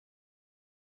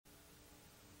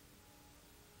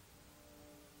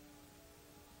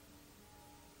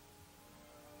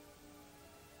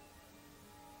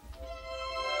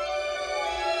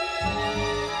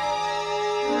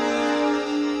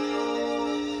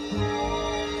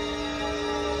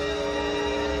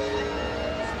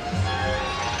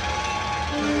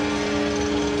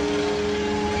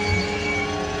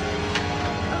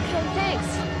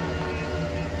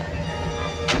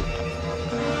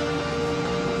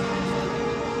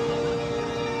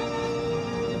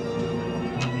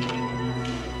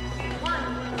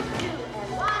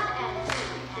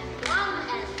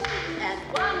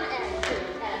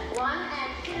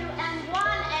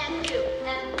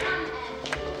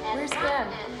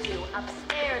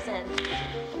Upstairs and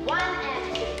 1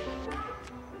 and 2.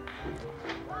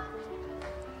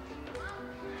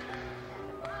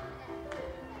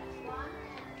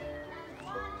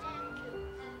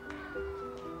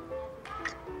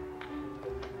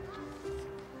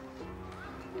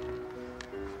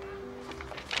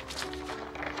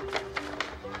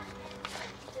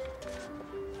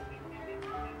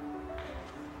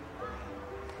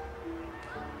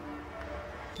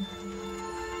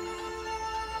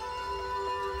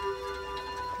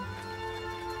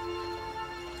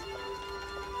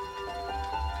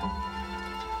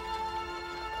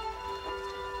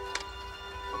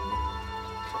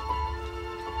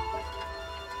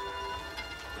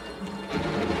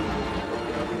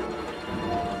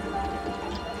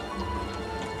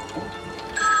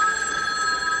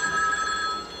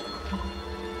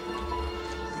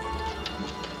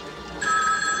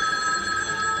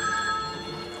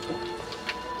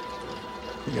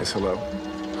 Yes, hello?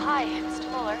 Hi, Mr.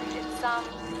 Mueller. It's,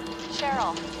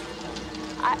 Cheryl.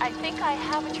 I think I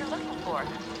have what you're looking for.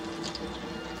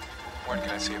 When can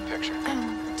I see a picture?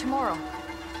 Tomorrow.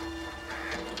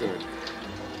 Good.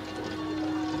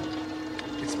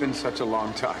 It's been such a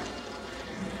long time.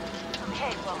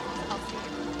 Okay, well, I'll see you.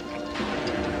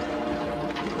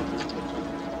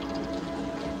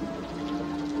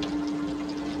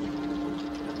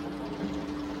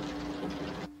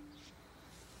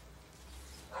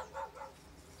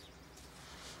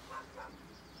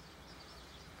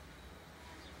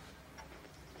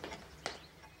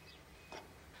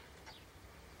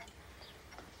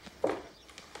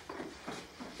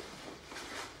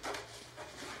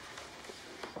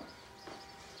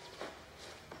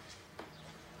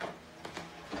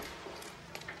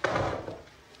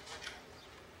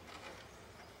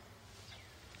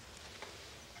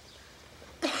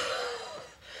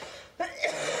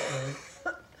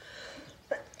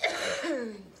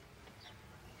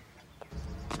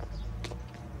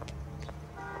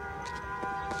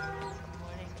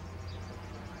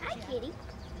 Kitty.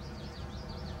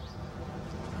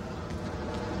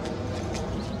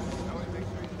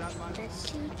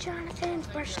 Let's see, Jonathan,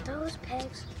 brush those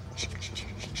pegs.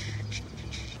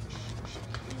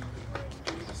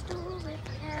 Stool with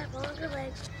have longer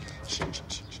legs.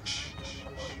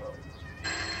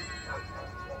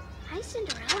 Hi,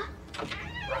 Cinderella.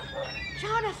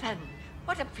 Jonathan,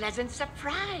 what a pleasant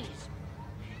surprise.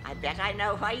 I bet I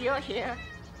know why you're here.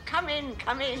 Come in,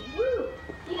 come in. Woo!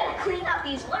 You gotta clean out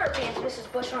these letter pants, Mrs.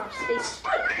 Busharms. They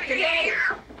stink. Today,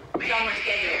 it's on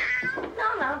schedule.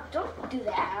 No, don't do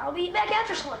that. I'll be back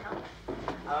after school now.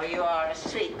 Oh, you are a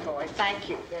sweet boy. Thank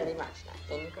you very much.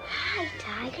 Now, in you go. Hi,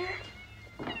 Tiger.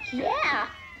 Yeah.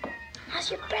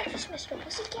 How's your breakfast, Mr.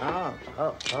 Pussycat?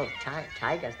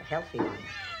 Tiger's the healthy one.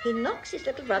 He knocks his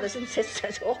little brothers and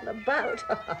sisters all about.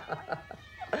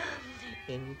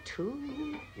 In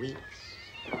 2 weeks,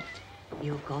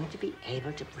 you're going to be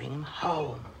able to bring him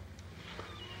home.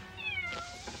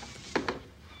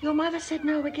 Your mother said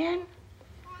no again?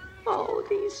 Oh,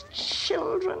 these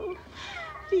children.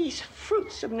 These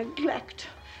fruits of neglect,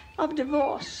 of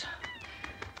divorce.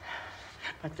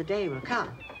 But the day will come.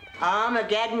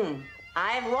 Armageddon.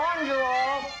 I've warned you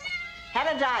all.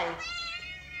 Paradise.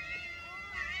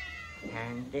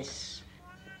 And this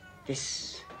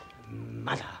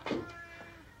mother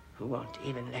who won't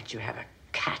even let you have a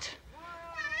cat.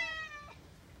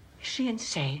 Is she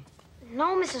insane?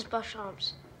 No, Mrs.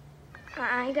 Busharms.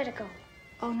 I gotta go.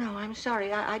 Oh, no, I'm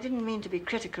sorry. I didn't mean to be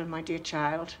critical, my dear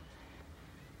child.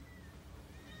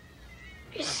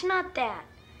 It's not that.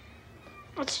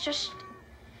 It's just...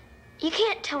 You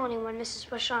can't tell anyone, Mrs.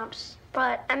 Busharms,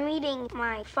 but I'm meeting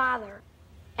my father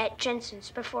at Jensen's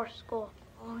before school.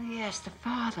 Oh, yes, the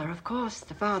father, of course,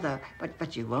 the father.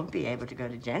 But you won't be able to go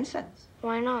to Jensen's.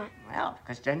 Why not? Well,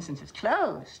 because Jensen's is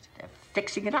closed. They're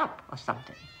fixing it up or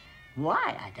something.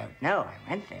 Why? I don't know. I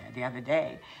went there the other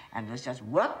day, and there's just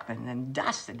workmen and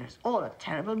dust, and there's all a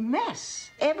terrible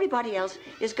mess. Everybody else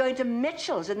is going to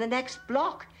Mitchell's in the next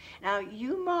block. Now,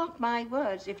 you mark my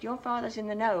words, if your father's in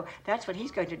the know, that's what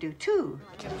he's going to do, too.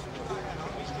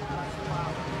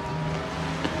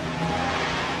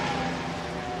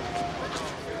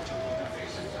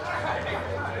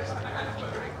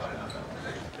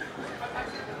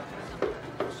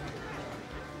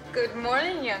 Good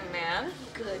morning, young man.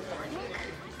 Good morning.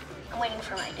 I'm waiting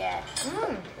for my dad.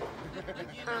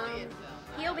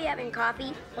 He'll be having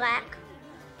coffee, black.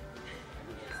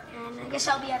 And I guess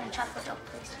I'll be having chocolate milk,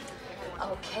 please.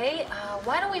 Okay,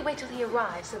 why don't we wait till he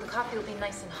arrives so the coffee will be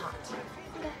nice and hot?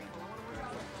 Okay.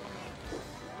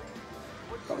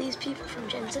 All these people from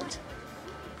Jensen's?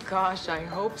 Gosh, I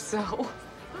hope so.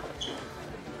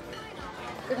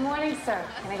 Good morning, sir.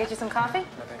 Can I get you some coffee?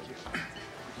 No, thank you.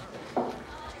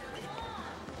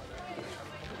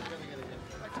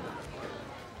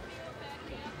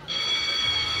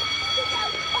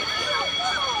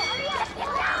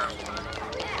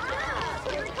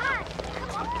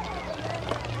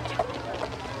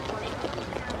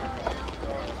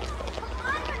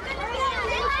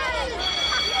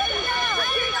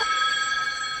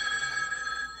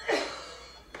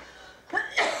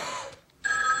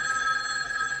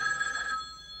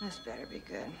 This better be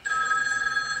good.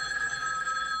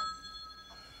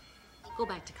 Go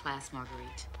back to class,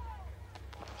 Marguerite.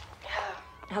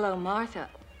 Hello, Martha.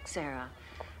 Sarah,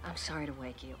 I'm sorry to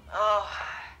wake you. Oh,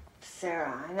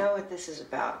 Sarah, I know what this is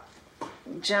about.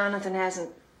 Jonathan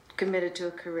hasn't committed to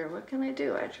a career. What can I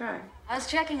do? I tried. I was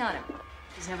checking on him.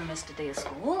 He's never missed a day of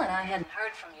school, and I hadn't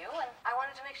heard from you, and I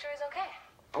wanted to make sure he's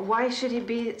okay. Why should he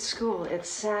be at school? It's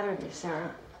Saturday,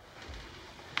 Sarah.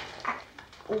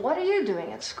 What are you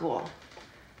doing at school?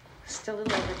 Still a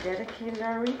little over-dedicated,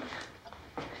 are we?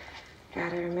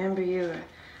 Gotta remember you.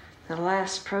 The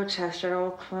last protester at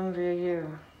Old Columbia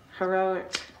U.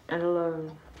 Heroic and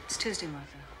alone. It's Tuesday,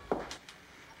 Martha.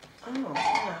 Oh,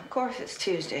 yeah, of course it's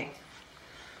Tuesday.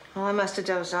 Well, I must have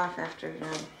dozed off after,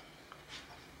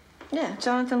 Yeah,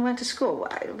 Jonathan went to school.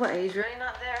 What, he's really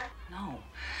not there? No.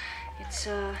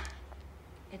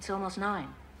 It's almost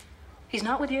 9. He's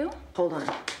not with you? Hold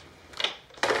on.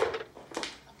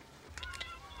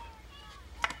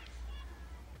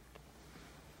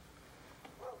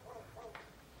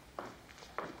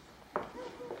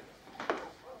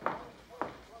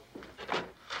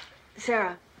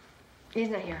 Sarah, he's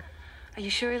not here. Are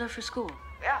you sure he left for school?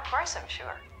 Yeah, of course I'm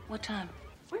sure. What time?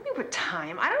 What do you mean what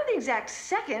time? I don't know the exact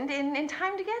second in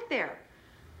time to get there.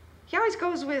 He always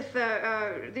goes with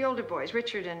the older boys,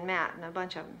 Richard and Matt and a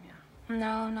bunch of them, yeah.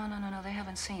 No. They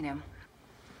haven't seen him.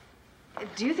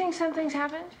 Do you think something's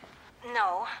happened?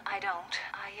 No, I don't.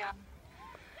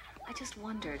 I just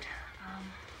wondered.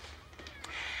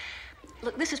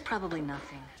 Look, this is probably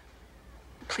nothing.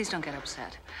 Please don't get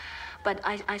upset. But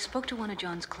I spoke to one of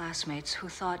John's classmates who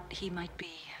thought he might be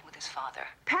with his father.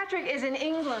 Patrick is in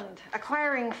England,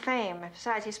 acquiring fame.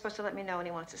 Besides, he's supposed to let me know when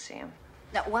he wants to see him.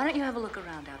 Now, why don't you have a look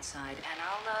around outside, and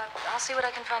I'll see what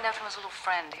I can find out from his little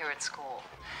friend here at school.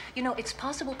 You know, it's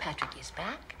possible Patrick is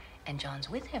back, and John's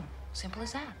with him. Simple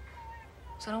as that.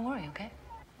 So don't worry, okay?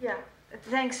 Yeah.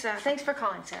 Thanks for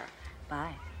calling, Sarah.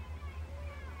 Bye.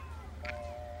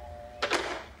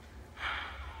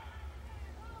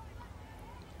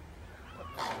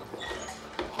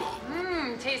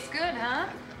 Tastes good, huh?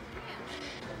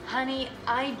 Honey,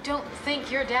 I don't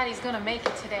think your daddy's gonna make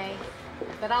it today.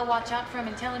 But I'll watch out for him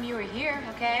and tell him you were here,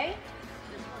 okay?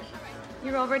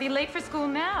 You're already late for school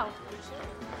now.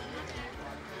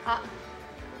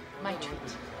 My treat.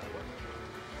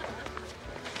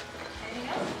 Anything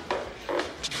else?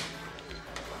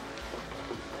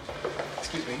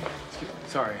 Excuse me.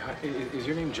 Sorry, is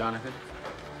your name Jonathan?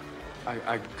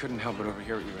 I couldn't help but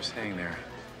overhear what you were saying there.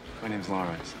 My name's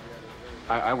Lawrence.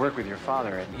 I work with your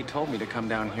father, and he told me to come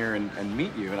down here and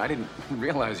meet you, and I didn't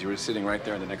realize you were sitting right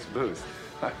there in the next booth.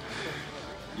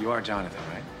 You are Jonathan,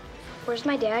 right? Where's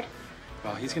my dad?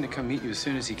 Well, he's going to come meet you as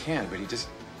soon as he can, but he just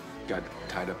got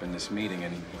tied up in this meeting,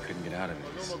 and he couldn't get out of it.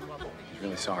 He's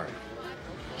really sorry.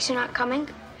 He's not coming?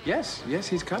 Yes,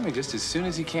 he's coming just as soon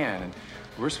as he can, and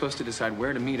we're supposed to decide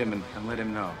where to meet him and let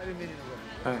him know.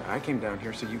 I came down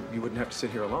here so you wouldn't have to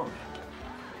sit here alone.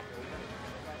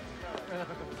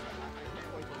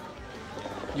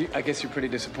 I guess you're pretty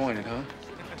disappointed, huh?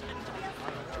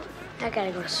 I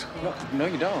gotta go to school. No,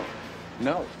 you don't.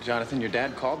 No, Jonathan, your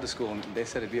dad called the school and they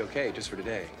said it'd be okay just for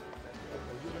today.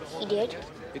 He did?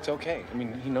 It's okay. I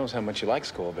mean, he knows how much you like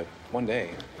school, but one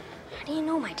day. How do you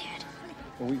know my dad?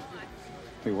 Well,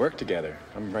 we work together.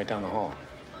 I'm right down the hall.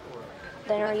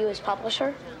 Then are you his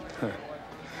publisher?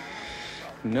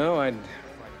 No, I'd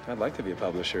like to be a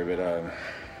publisher, but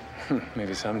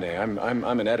maybe someday. I'm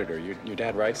an editor. Your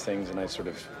dad writes things, and I sort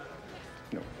of,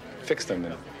 fix them.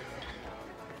 And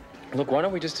look, why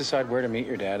don't we just decide where to meet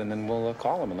your dad, and then we'll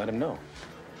call him and let him know.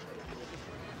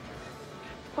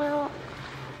 Well,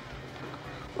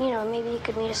 maybe you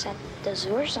could meet us at the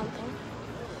zoo or something.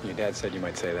 Your dad said you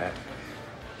might say that.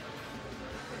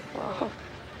 Well,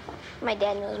 My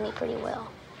dad knows me pretty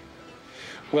well.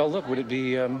 Well, look, would it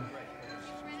be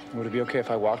okay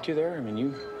if I walked you there? I mean,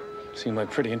 you seem like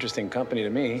pretty interesting company to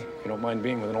me. You don't mind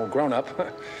being with an old grown-up.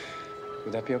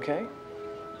 Would that be okay?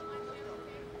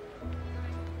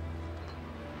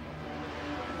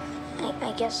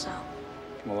 I guess so.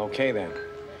 Well, okay then.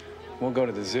 We'll go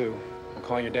to the zoo. We'll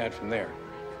call your dad from there.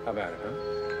 How about it,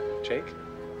 huh? Jake?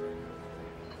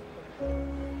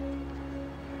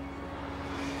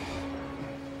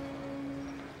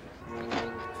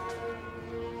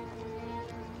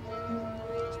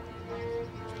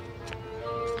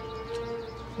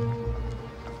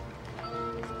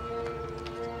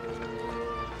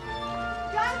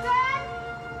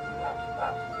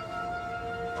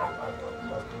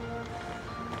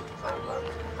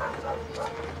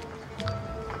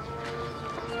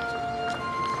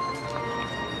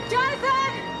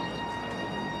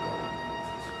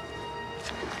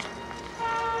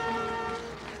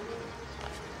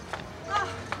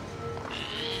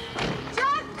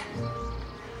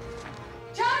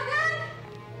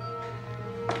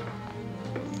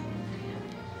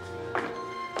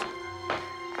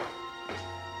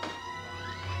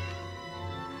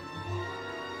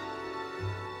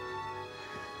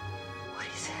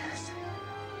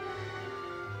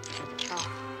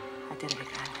 Did it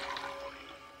again.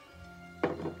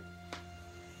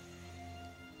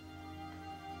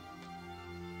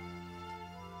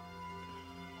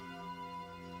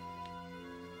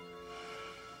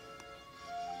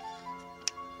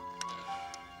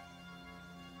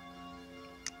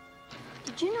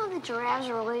 Did you know that giraffes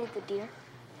are related to deer?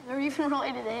 They're even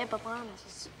related to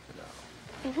hippopotamuses.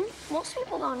 No. Most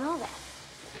people don't know that.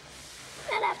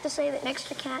 I'd have to say that next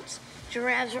to cats,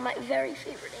 giraffes are my very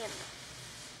favorite animal.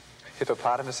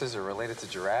 Hippopotamuses are related to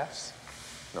giraffes?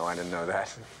 No, I didn't know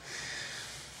that.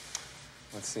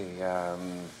 Let's see,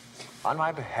 on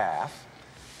my behalf,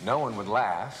 no one would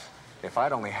laugh if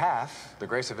I'd only half the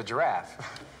grace of a giraffe.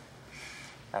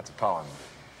 That's a poem.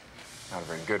 Not a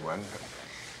very good one. But...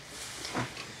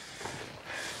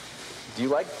 Do you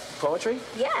like poetry?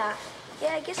 Yeah.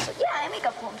 Yeah, I guess so. Yeah, I make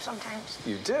up poems sometimes.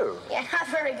 You do? Yeah, not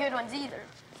very good ones either.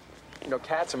 You know,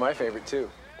 cats are my favorite, too.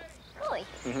 Really?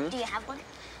 Do you have one?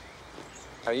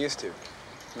 I used to.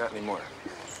 Not anymore.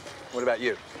 What about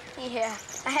you? Yeah,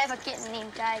 I have a kitten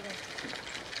named Tiger.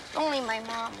 Only my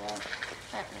mom won't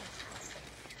let me.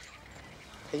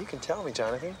 Hey, you can tell me,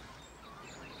 Jonathan.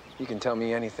 You can tell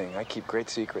me anything. I keep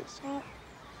great secrets. Well,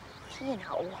 you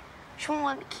know, she won't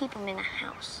let me keep them in the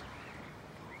house.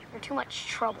 They're too much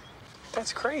trouble.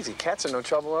 That's crazy. Cats are no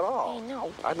trouble at all. I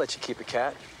know. I'd let you keep a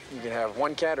cat. You can have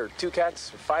 1 cat or 2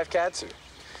 cats or 5 cats. Or...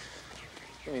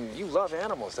 I mean, you love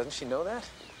animals. Doesn't she know that?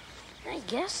 I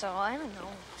guess so. I don't know.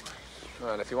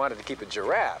 Well, and if you wanted to keep a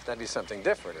giraffe, that'd be something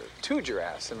different. Or 2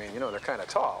 giraffes. I mean, you know, they're kind of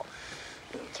tall.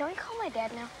 Can we call my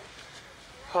dad now?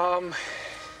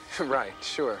 Right,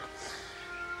 sure.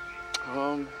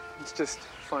 Let's just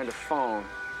find a phone.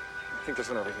 I think there's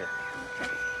one over here. Okay.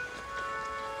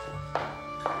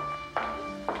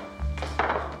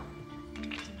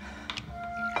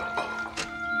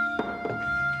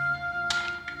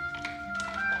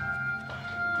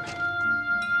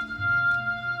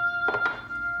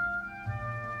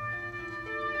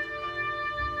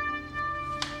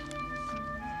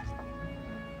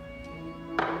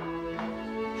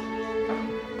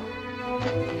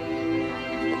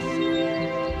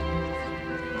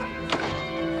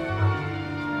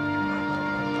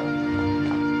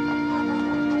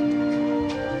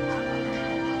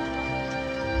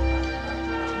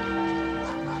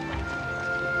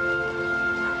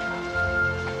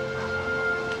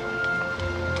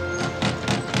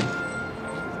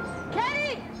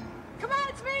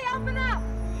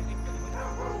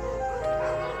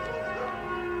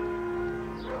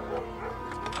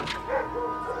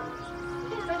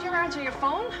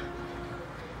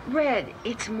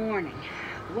 It's morning.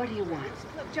 What do you want?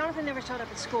 Look, Jonathan never showed up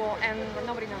at school, and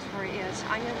nobody knows where he is.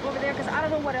 I'm gonna go over there because I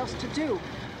don't know what else to do.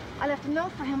 I left a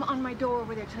note for him on my door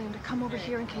over there telling him to come over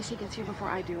here in case he gets here before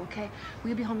I do, okay? Will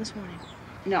you be home this morning?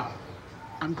 No.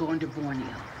 I'm going to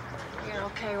Borneo. Yeah,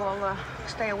 okay, well,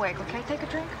 stay awake, okay? Take a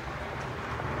drink.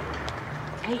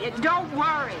 Hey, don't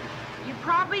worry. You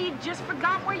probably just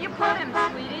forgot where you put him,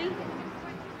 sweetie.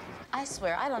 I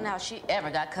swear, I don't know how she ever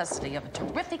got custody of a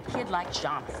terrific kid like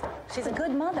Jonathan. She's a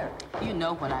good mother. You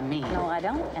know what I mean. No, I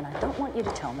don't, and I don't want you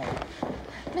to tell me.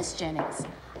 Miss Jennings,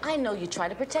 I know you try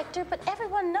to protect her, but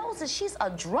everyone knows that she's a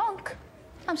drunk.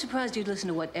 I'm surprised you'd listen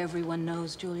to what everyone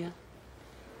knows, Julia.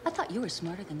 I thought you were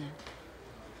smarter than that.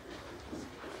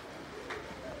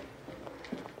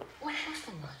 What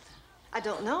happened, Martha? I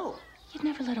don't know. You'd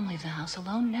never let him leave the house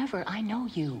alone, never. I know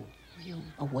you. Were you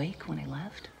awake when he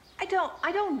left? I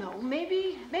don't know.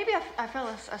 Maybe I fell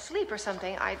asleep or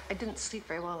something. I didn't sleep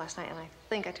very well last night, and I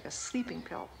think I took a sleeping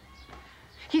pill.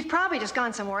 He's probably just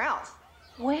gone somewhere else.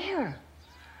 Where?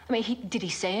 I mean, did he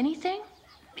say anything?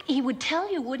 He would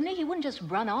tell you, wouldn't he? He wouldn't just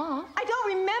run off. I don't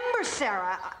remember,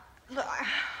 Sarah. Look,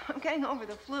 I'm getting over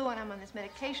the flu, and I'm on this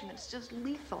medication. It's just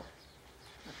lethal.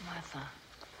 Look, Martha,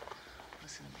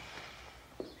 listen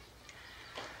to me.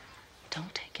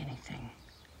 Don't take anything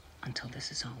until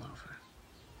this is all over.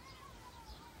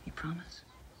 You promise?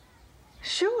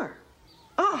 Sure.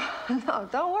 Oh, no,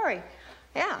 don't worry.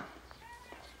 Yeah.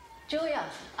 Julia,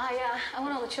 I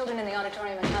want all the children in the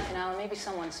auditorium in half an hour. Maybe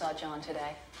someone saw John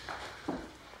today.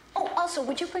 Oh, also,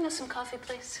 would you bring us some coffee,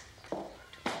 please?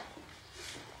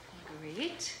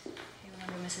 Marguerite, you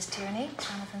remember Mrs. Tierney,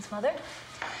 Jonathan's mother?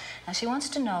 Now, she wants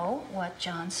to know what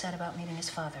John said about meeting his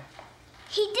father.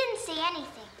 He didn't say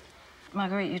anything.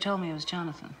 Marguerite, you told me it was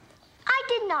Jonathan. I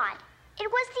did not.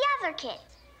 It was the other kid.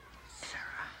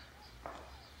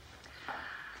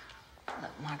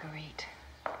 Look, Marguerite,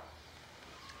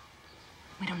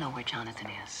 we don't know where Jonathan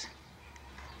is.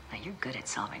 Now, you're good at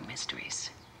solving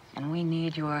mysteries, and we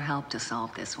need your help to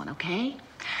solve this one, okay?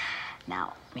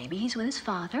 Now, maybe he's with his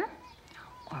father,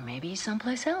 or maybe he's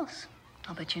someplace else.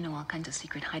 I'll bet you know all kinds of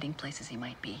secret hiding places he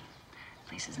might be.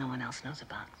 Places no one else knows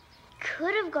about.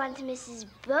 Could have gone to Mrs.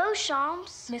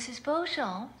 Beauchamp's. Mrs.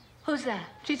 Beauchamp? Who's that?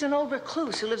 She's an old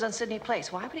recluse who lives on Sydney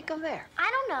Place. Why would he go there?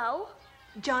 I don't know.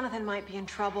 Jonathan might be in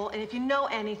trouble, and if you know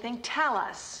anything, tell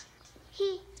us.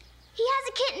 He has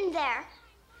a kitten there.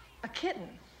 A kitten?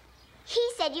 He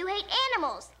said you hate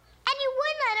animals, and you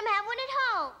wouldn't let him have one at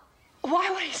home. Why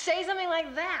would he say something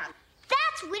like that?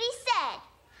 That's what he said.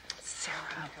 Sarah.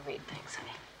 Marguerite, thanks,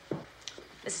 honey.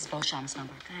 This is Beauchamp's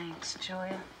number. Thanks,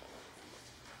 Julia.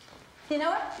 You know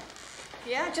what?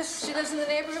 Yeah, just she lives in the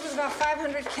neighborhood with about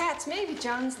 500 cats. Maybe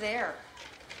John's there.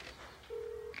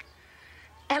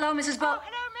 Hello, Mrs. Bo. Oh,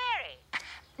 hello, Mary.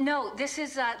 No, this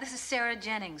is Sarah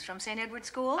Jennings from St. Edward's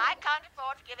School. I can't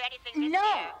afford to give anything this No,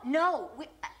 year. no.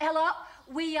 Hello.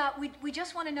 We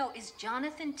just want to know, is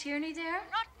Jonathan Tierney there?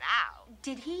 Not now.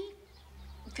 Did he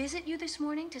visit you this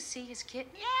morning to see his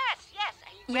kitten? Yes.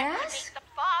 He went to Yes? meet the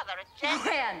father at Jensen's.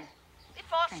 When?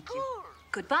 Before Thank school. you.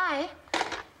 Goodbye.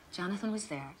 Jonathan was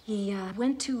there. He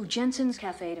went to Jensen's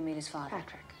cafe to meet his father.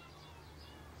 Patrick,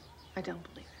 I don't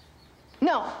believe it.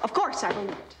 No, of course I believe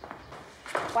it.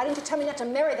 Why didn't you tell me not to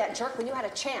marry that jerk when you had a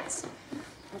chance?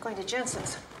 I'm going to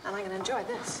Jensen's, and I'm going to enjoy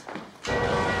this.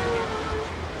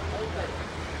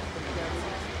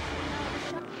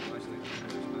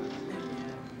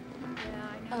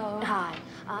 Oh. Hi.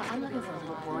 I'm looking for a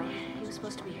little boy. He was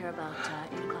supposed to be here about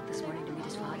 8 o'clock this morning to meet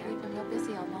his father. You've been real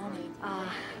busy all morning.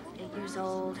 8 years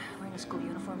old, wearing a school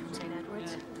uniform from St.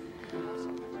 Edward's.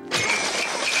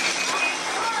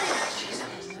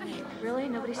 Really?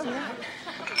 Nobody seen her?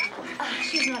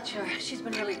 She's not sure. She's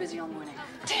been really busy all morning.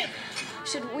 Damn.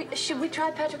 Should we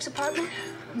try Patrick's apartment?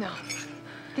 No.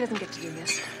 He doesn't get to do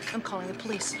this. I'm calling the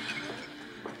police.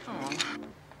 Oh.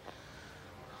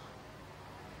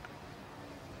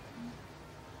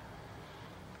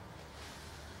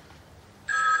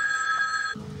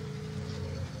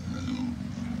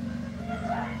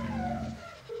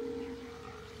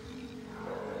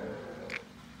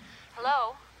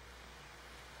 Hello?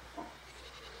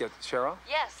 Yes, Cheryl?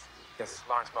 Yes. Yes,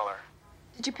 Lawrence Muller.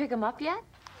 Did you pick him up yet?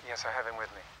 Yes, I have him with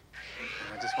me.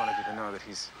 And I just wanted you to know that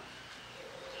he's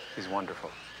wonderful.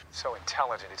 So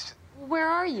intelligent. It's just... Where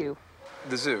are you?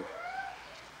 The zoo.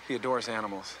 He adores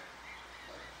animals.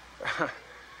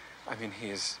 I mean,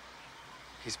 he's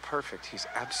perfect. He's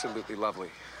absolutely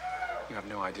lovely. You have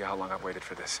no idea how long I've waited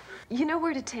for this. You know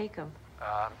where to take him.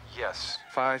 Yes.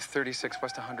 536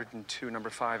 West 102, number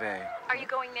 5A. Are you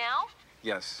going now?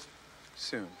 Yes,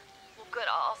 soon. Well, good.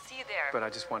 I'll see you there. But I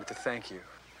just wanted to thank you.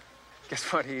 Guess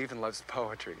what? He even loves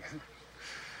poetry.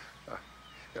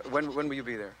 When will you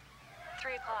be there?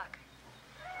 3 o'clock.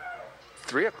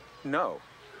 3 o'clock? No.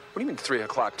 What do you mean 3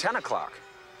 o'clock? 10 o'clock.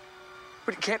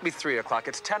 But it can't be 3 o'clock.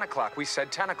 It's 10 o'clock. We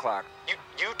said 10 o'clock.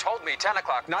 You told me 10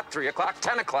 o'clock, not 3 o'clock.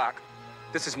 10 o'clock.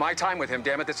 This is my time with him,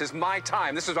 damn it. This is my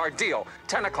time. This is our deal.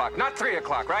 10 o'clock, not 3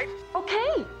 o'clock, right?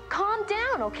 Okay, calm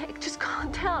down, okay? Just calm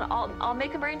down. I'll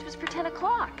make arrangements for 10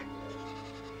 o'clock.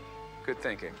 Good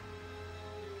thinking.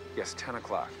 Yes, 10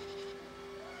 o'clock.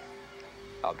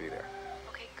 I'll be there.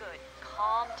 Okay, good.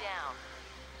 Calm down.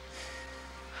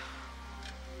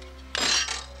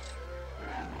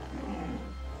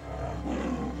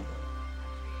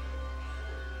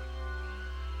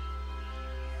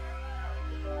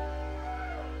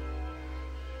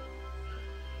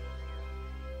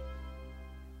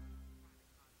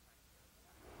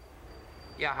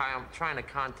 Yeah, hi, I'm trying to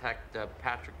contact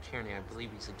Patrick Tierney. I believe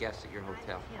he's a guest at your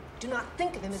hotel. Yeah, do not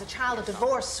think of him as a child of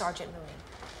divorce, Sergeant Mooney.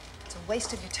 It's a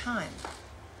waste of your time.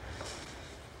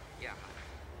 Yeah.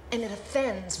 And it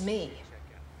offends me.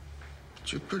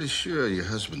 But you're pretty sure your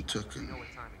husband took him.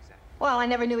 Well, I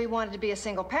never knew he wanted to be a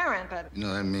single parent, but... You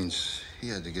know, that means he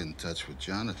had to get in touch with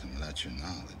Jonathan without your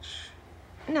knowledge.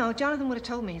 No, Jonathan would have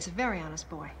told me. He's a very honest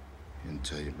boy. He didn't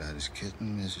tell you about his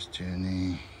kitten, Mrs.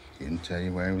 Tierney. He didn't tell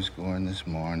you where he was going this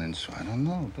morning, so I don't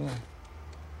know, do I?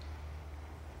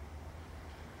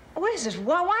 What is this?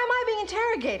 Why am I being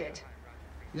interrogated?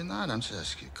 You're not. I'm just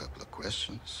asking you a couple of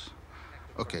questions.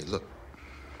 Okay, look.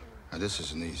 Now, this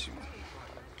is an easy one.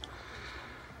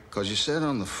 Because you said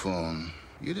on the phone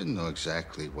you didn't know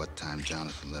exactly what time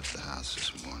Jonathan left the house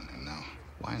this morning. Now,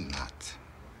 why not?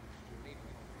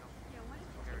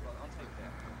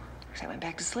 Because I went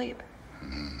back to sleep.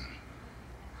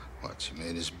 What, you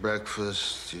made his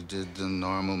breakfast, you did the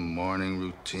normal morning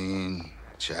routine,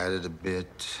 chatted a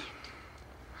bit,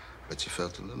 but you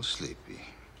felt a little sleepy.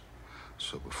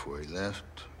 So before he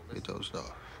left, you dozed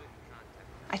off.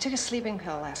 I took a sleeping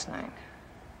pill last night.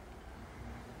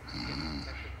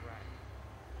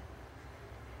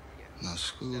 Now,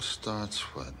 school starts,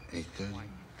 what, 8:30?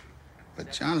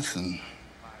 But Jonathan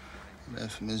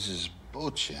left Mrs.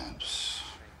 Beauchamp's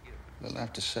a little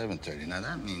after 7:30. Now,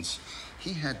 that means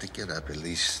he had to get up at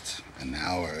least an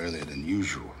hour earlier than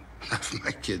usual. If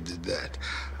my kid did that,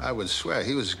 I would swear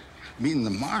he was meeting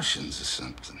the Martians or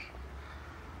something.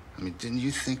 I mean, didn't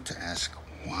you think to ask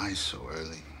why so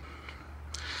early?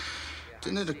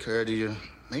 Didn't it occur to you,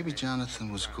 maybe Jonathan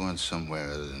was going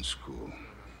somewhere other than school?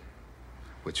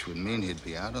 Which would mean he'd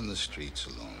be out on the streets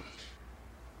alone.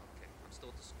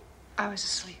 I was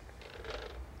asleep.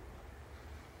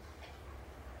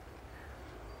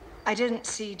 I didn't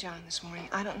see John this morning.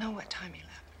 I don't know what time he left.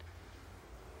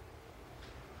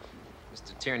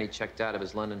 Mr. Tierney checked out of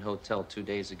his London hotel 2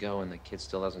 days ago, and the kid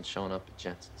still hasn't shown up at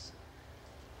Jensen's.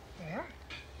 Where?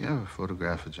 You have a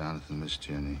photograph of Jonathan, Miss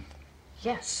Tierney?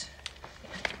 Yes.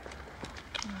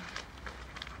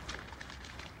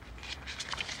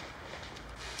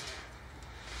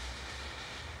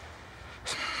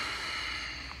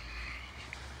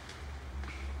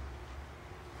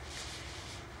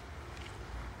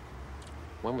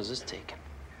 When was this taken?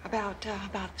 About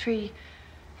 3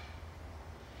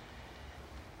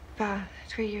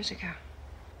 years ago.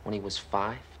 When he was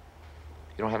 5? You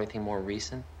don't have anything more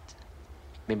recent?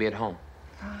 Maybe at home?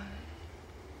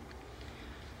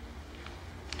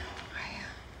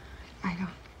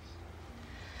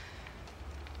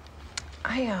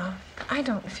 I don't. I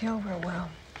don't feel real well.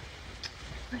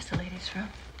 Where's the ladies' room?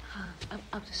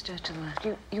 Up the stairs to the left.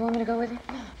 You want me to go with you?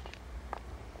 No.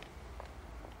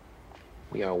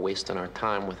 We are wasting our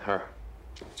time with her.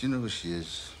 Do you know who she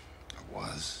is? Or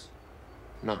was?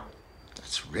 No.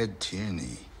 That's Red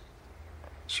Tierney.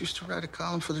 She used to write a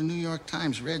column for the New York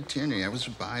Times. Red Tierney, that was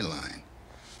her byline.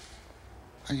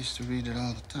 I used to read it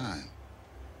all the time.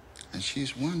 And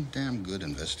she's one damn good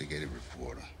investigative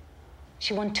reporter.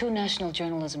 She won 2 National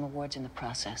Journalism Awards in the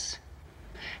process.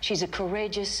 She's a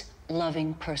courageous,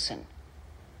 loving person.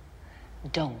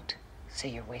 Don't say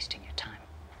you're wasting your time.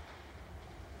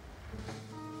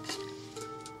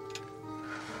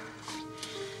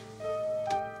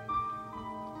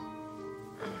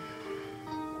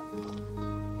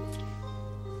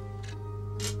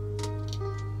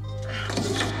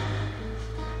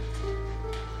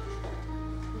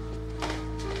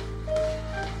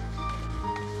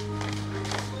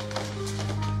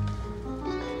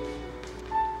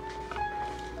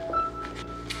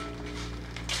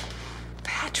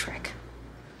 Patrick,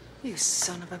 you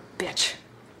son of a bitch.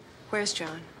 Where's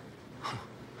John? Well,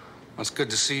 it's good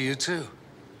to see you, too.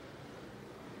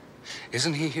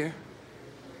 Isn't he here?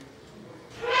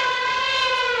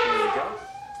 Here you go.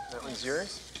 That one's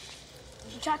yours?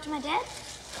 Did you talk to my dad?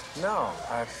 No,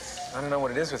 I don't know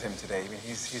what it is with him today. I mean,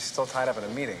 he's still tied up in a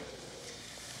meeting.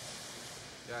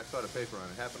 Yeah, I saw the paper on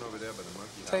it. Happened over there by the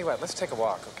monkey house. Tell you what, let's take a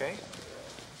walk, okay?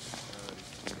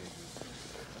 I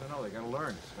don't know, they gotta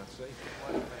learn. It's not safe.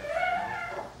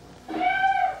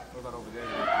 What about over there?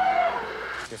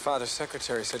 Your father's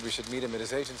secretary said we should meet him at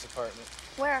his agent's apartment.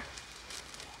 Where?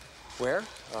 Where?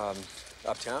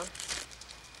 Uptown?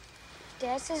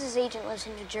 Dad says his agent lives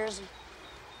in New Jersey.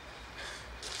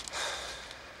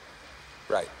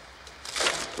 Right.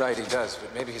 Right, he does,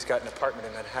 but maybe he's got an apartment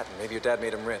in Manhattan. Maybe your dad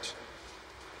made him rich.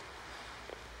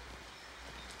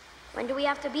 When do we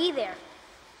have to be there?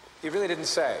 He really didn't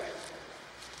say.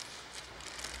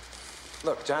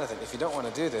 Look, Jonathan, if you don't want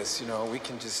to do this, you know, we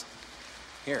can just...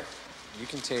 Here, you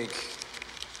can take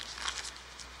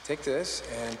Take this,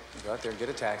 and you go out there and get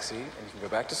a taxi, and you can go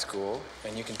back to school,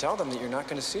 and you can tell them that you're not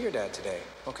going to see your dad today,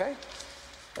 okay?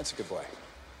 That's a good boy.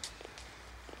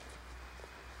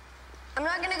 I'm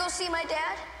not gonna go see my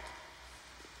dad.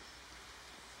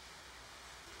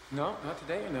 No, not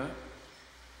today, you're not.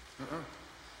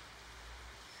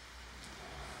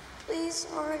 Please,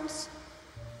 Lawrence.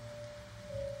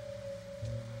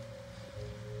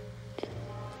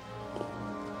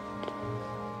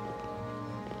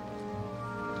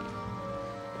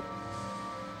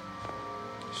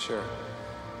 Sure.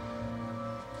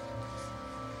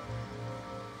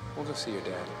 We'll go see your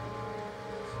dad.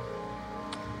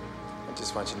 I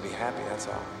just want you to be happy, that's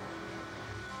all.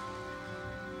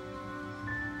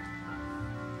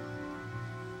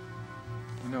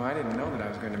 You know, I didn't know that I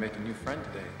was going to make a new friend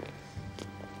today.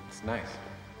 It's nice.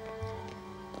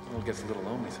 It gets a little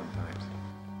lonely sometimes.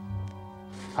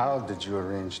 How did you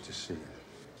arrange to see him?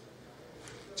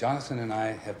 Jonathan and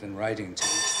I have been writing to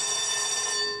you.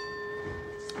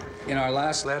 In our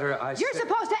last letter, You're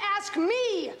supposed to ask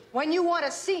me when you want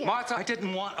to see him. Martha, I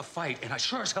didn't want a fight, and I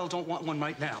sure as hell don't want one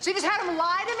right now. So you just had him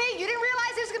lie to me? You didn't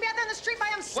realize he was going to be out there in the street by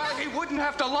himself? Well, he wouldn't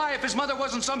have to lie if his mother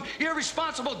wasn't some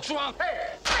irresponsible drunk.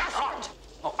 Hey, bastard!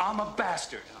 Oh, I'm a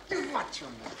bastard. What's your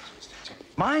manners, Mr.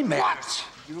 James? My manners? What?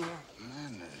 Your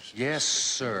manners? Yes,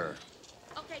 sir.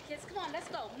 Okay, kids, come on, let's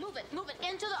go. Move it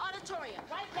into the auditorium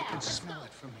right now. I can smell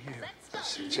it from here. Let's go.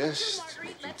 Suggest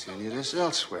we continue this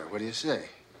elsewhere. What do you say?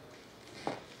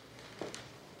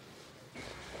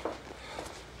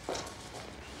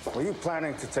 Were you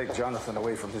planning to take Jonathan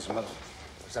away from his mother?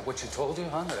 Is that what you told her,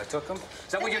 huh, that I took him?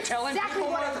 Is that what you're telling exactly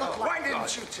people? what it looked like. Why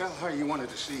didn't you tell her you wanted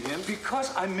to see him?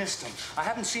 Because I missed him. I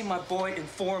haven't seen my boy in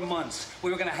 4 months.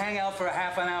 We were going to hang out for a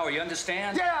half an hour, you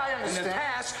understand? Yeah, I understand. In the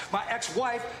past, my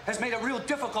ex-wife has made it real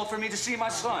difficult for me to see my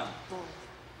son.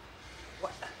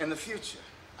 What? In the future,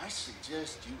 I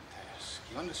suggest you ask.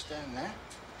 You understand that?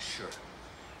 Sure.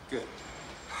 Good.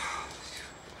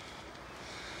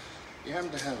 You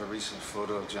happen to have a recent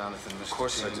photo of Jonathan, Mr. Of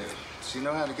course I do. Does he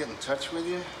know how to get in touch with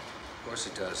you? Of course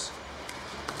he does.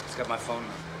 He's got my phone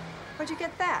number. Where'd you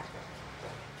get that?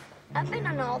 I've been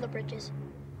on all the bridges,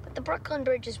 but the Brooklyn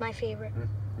Bridge is my favorite.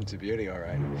 It's a beauty, all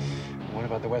right. What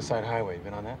about the West Side Highway? You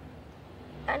been on that?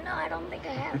 No, I don't think I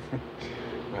have.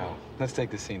 Well, let's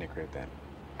take the scenic route then.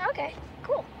 Okay,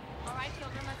 cool. All right,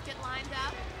 children, let's get lined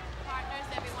up. Partners,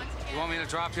 everyone together. You want me to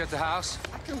drop you at the house?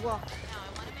 I can walk. Now,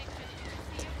 I want to make sure that you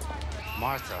can see your partner.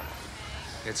 Martha,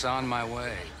 it's on my way.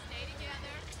 Stay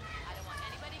together. I don't want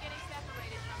anybody getting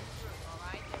separated from the group, all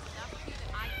right? There's enough of you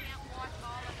that I can't watch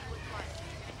all of you at once.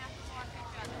 You're going to have to watch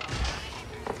each other,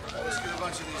 all right? Let's get a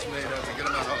bunch of these made up and get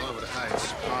them out all over the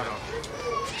heights. Pardon.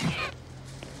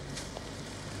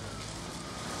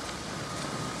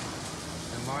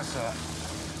 And Martha,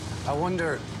 I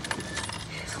wonder...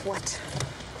 What?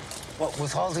 Well,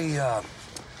 with all the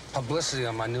publicity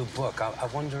on my new book, I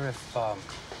wonder if...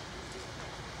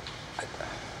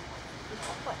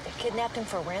 What, they kidnapped him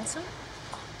for ransom?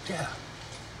 Yeah.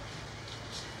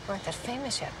 You aren't that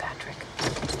famous yet, Patrick.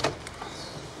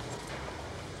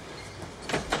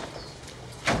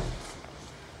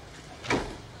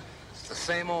 It's the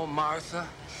same old Martha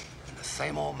and the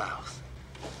same old mouth.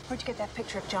 Where'd you get that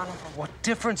picture of Jonathan? What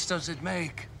difference does it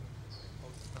make?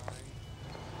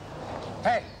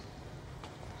 Hey!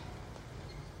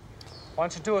 Why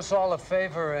don't you do us all a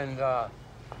favor and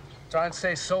try and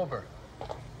stay sober?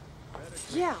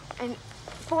 Yeah, and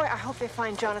boy, I hope they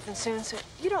find Jonathan soon so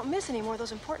you don't miss any more of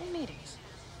those important meetings.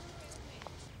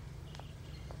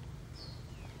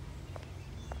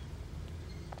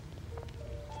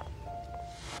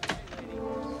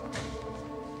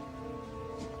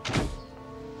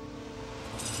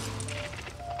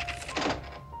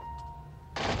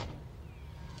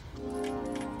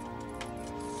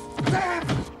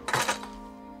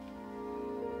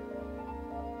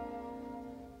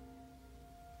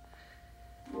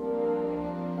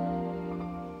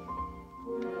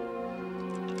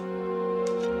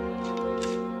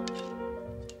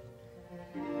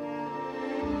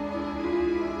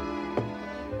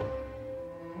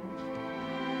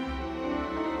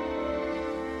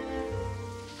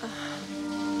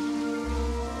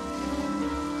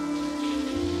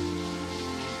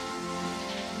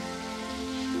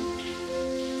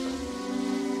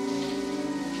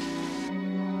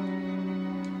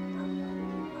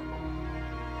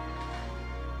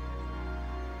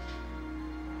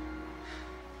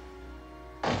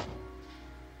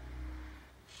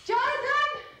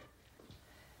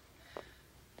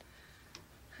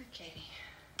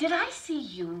 Did I see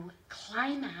you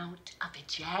climb out of a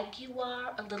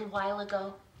Jaguar a little while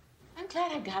ago? I'm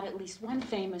glad I got at least one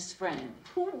famous friend.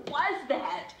 Who was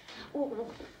that? Oh,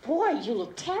 boy, you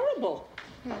look terrible.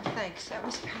 No, thanks. That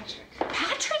was Patrick.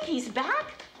 Patrick, he's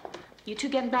back? You two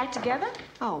getting back together?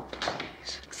 Oh,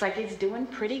 please. Looks like he's doing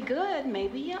pretty good.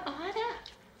 Maybe you oughta.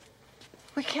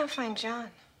 We can't find John.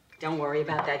 Don't worry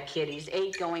about that kid. He's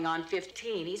 8 going on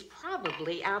 15. He's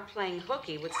probably out playing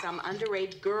hooky with some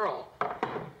underage girl.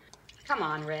 Come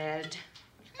on, Red.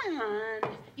 Come on.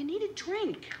 You need a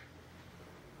drink.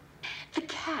 The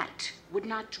cat would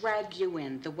not drag you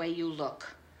in the way you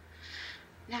look.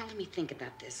 Now, let me think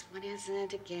about this. What is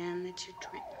it again that you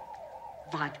drink?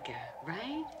 Vodka,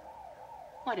 right?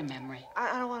 What a memory.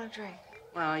 I don't want to drink.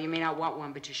 Well, you may not want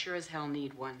one, but you sure as hell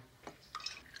need one.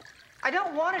 I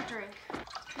don't want to drink.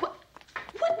 Where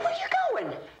are you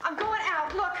going? I'm going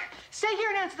out. Look, stay here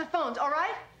and answer the phones, all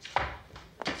right?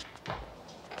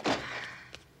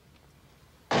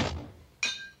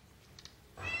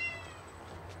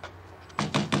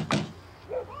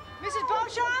 Mrs.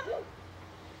 Beauchamp?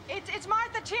 It's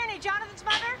Martha Tierney, Jonathan's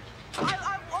mother.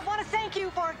 I want to thank you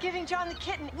for giving John the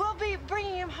kitten. We'll be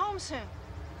bringing him home soon.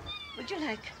 Would you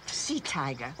like to see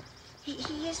Tiger?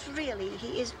 He is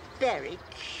very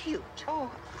cute.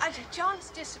 Oh, John's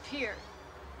disappeared.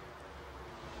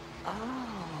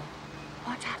 Oh,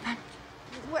 what happened?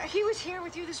 Well, he was here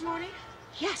with you this morning?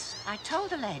 Yes, I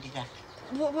told the lady that.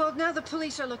 Well, now the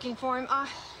police are looking for him.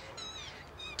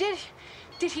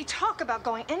 Did he talk about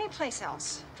going anyplace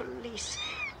else? Police.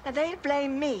 Now, they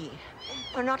blame me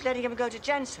for not letting him go to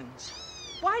Jensen's.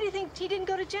 Why do you think he didn't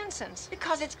go to Jensen's?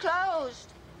 Because it's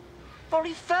closed. For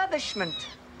refurbishment.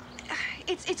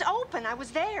 It's open. I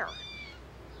was there.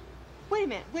 Wait a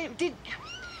minute.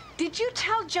 Did you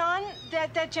tell John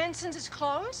that Jensen's is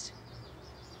closed?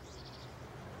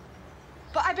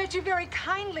 But I bet you very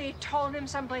kindly told him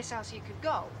someplace else he could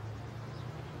go.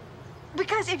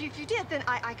 Because if you did, then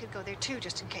I could go there too,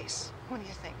 just in case. What do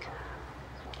you think?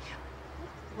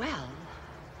 Well,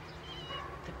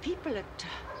 the people at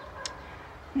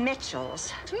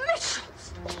Mitchell's.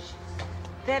 Mitchell's?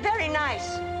 They're very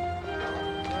nice.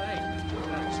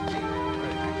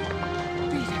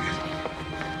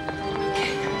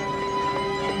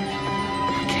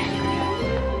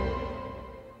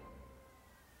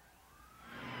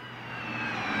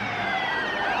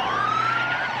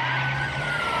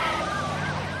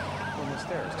 Almost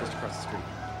there. It's just across the street.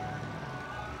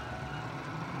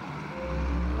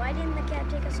 Why didn't the cab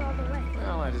take us all the way?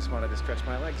 Well, I just wanted to stretch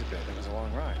my legs a bit. It was a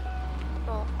long ride.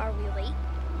 Well, are we late?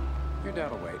 Your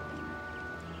dad will wait.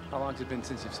 How long's it been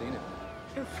since you've seen him?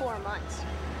 In 4 months.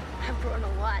 I've grown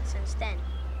a lot since then.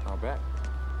 I'll bet.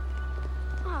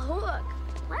 Oh,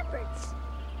 look. Leopards.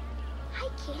 Hi,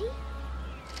 kitty.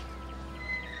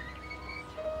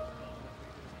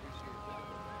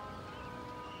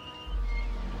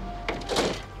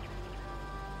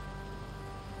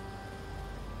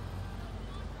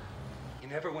 You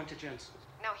never went to Jensen's?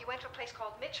 No, he went to a place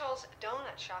called Mitchell's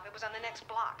Donut Shop. It was on the next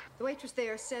block. The waitress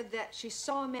there said that she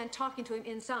saw a man talking to him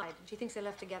inside, and she thinks they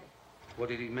left together. What,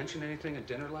 did he mention anything at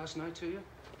dinner last night to you?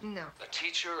 No. A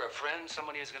teacher, a friend,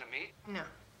 somebody he's gonna meet? No.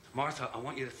 Martha, I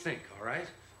want you to think, all right?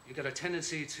 You got a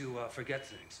tendency to forget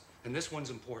things, and this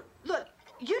one's important. Look,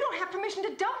 you don't have permission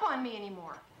to dump on me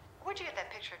anymore. Where'd you get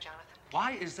that picture, Jonathan?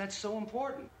 Why is that so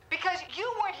important? Because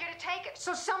you weren't here to take it,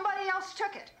 so somebody else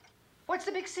took it. What's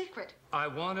the big secret? I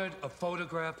wanted a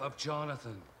photograph of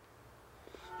Jonathan.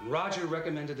 Roger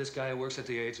recommended this guy who works at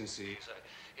the agency.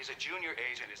 He's a junior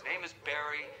agent. His name is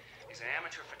Barry. He's an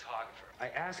amateur photographer. I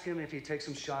asked him if he'd take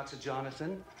some shots of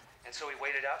Jonathan, and so he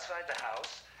waited outside the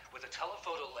house with a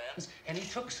telephoto lens, and he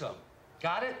took some.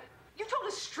 Got it? You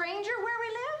told a stranger where we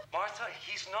live? Martha,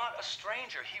 he's not a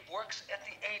stranger. He works at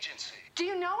the agency. Do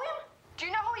you know him? Do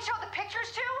you know who he showed the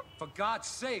pictures to? For God's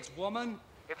sakes, woman.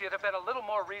 If you'd have been a little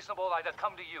more reasonable, I'd have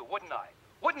come to you, wouldn't I?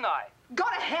 Wouldn't I? Go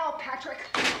to hell, Patrick.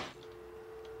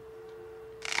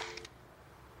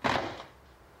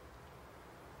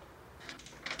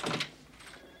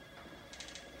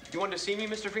 You wanted to see me,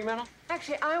 Mr. Fremantle?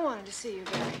 Actually, I wanted to see you,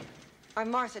 Barry.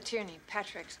 I'm Martha Tierney,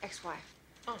 Patrick's ex-wife.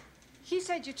 Oh. He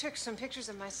said you took some pictures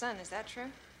of my son. Is that true?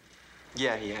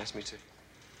 Yeah, he asked me to.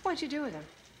 What'd you do with them?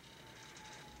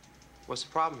 What's the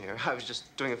problem here? I was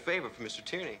just doing a favor for Mr.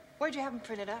 Tierney. Where'd you have them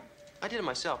printed up? I did it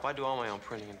myself. I do all my own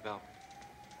printing and development.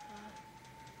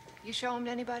 You show them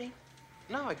to anybody?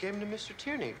 No, I gave them to Mr.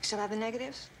 Tierney. You still have the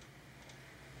negatives?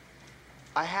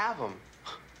 I have them.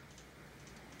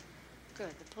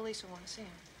 Good. The police will want to see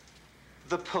them.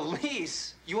 The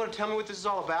police? You want to tell me what this is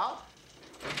all about?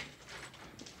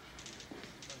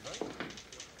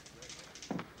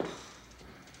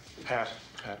 Pat,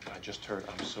 I just heard.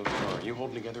 I'm so sorry. You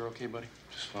holding together okay, buddy?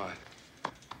 Just fine.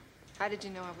 How did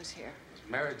you know I was here? I was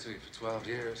married to you for 12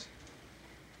 years.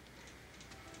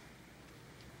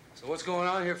 So what's going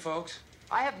on here, folks?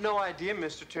 I have no idea,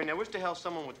 Mr. Tierney. I wish the hell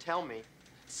someone would tell me.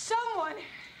 Someone!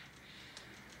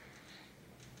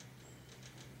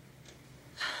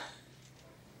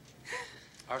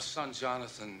 Our son,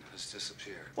 Jonathan, has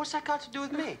disappeared. What's that got to do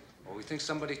with me? Well, we think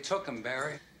somebody took him,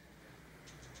 Barry.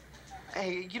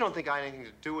 Hey, you don't think I had anything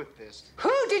to do with this?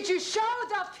 Who did you show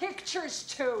the pictures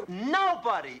to?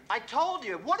 Nobody. I told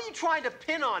you. What are you trying to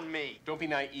pin on me? Don't be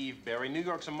naive, Barry. New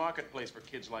York's a marketplace for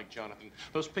kids like Jonathan.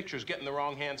 Those pictures get in the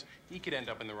wrong hands, he could end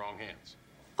up in the wrong hands.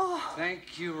 Oh.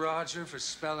 Thank you, Roger, for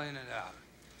spelling it out.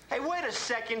 Hey, wait a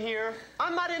second here.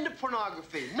 I'm not into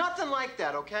pornography. Nothing like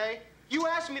that, okay? You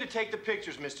asked me to take the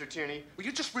pictures, Mr. Tierney. Will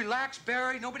you just relax,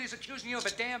 Barry? Nobody's accusing you of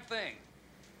a damn thing.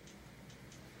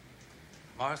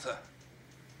 Martha.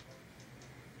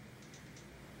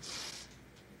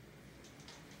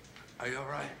 Are you all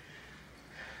right?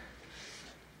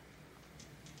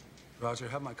 Roger,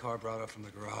 have my car brought up from the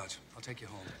garage. I'll take you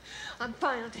home. I'm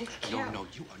fine. I'll take care. No,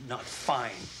 you are not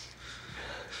fine.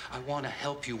 I want to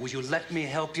help you. Will you let me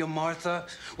help you, Martha?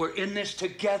 We're in this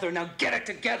together. Now get it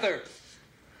together.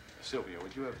 Sylvia,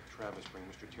 would you have Travis bring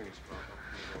Mr. Tierney's car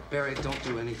up? Barry, don't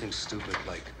do anything stupid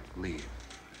like leave.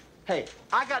 Hey,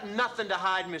 I got nothing to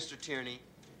hide, Mr. Tierney.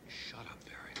 Shut up,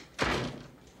 Barry.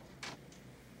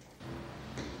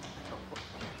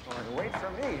 Oh, wait for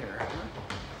me here,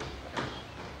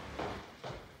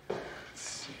 huh? Let's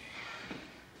see.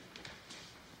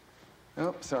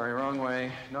 Oh, sorry, wrong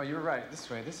way. No, you were right. This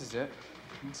way. This is it.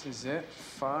 This is it.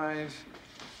 5A.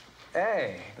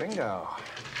 Bingo.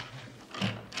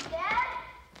 Dad?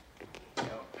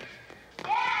 No.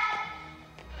 Dad?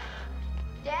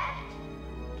 Dad?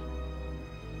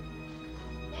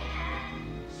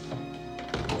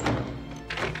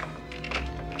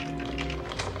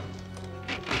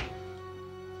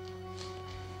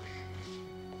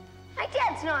 My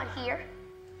dad's not here.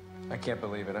 I can't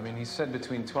believe it. I mean, he said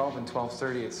between 12 and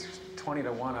 12:30. It's 20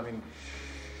 to 1. I mean,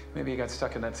 maybe he got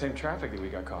stuck in that same traffic that we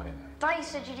got caught in. I thought you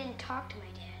said you didn't talk to my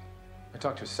dad. I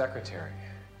talked to his secretary.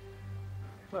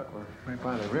 Look, we're right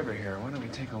by the river here. Why don't we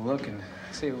take a look and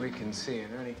see what we can see?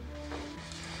 And ready?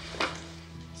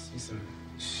 See some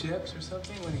ships or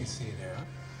something? What do you see there?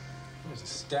 There's a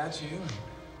statue.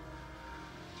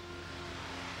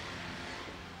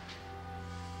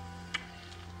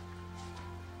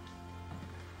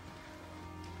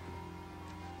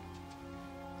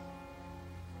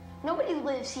 Nobody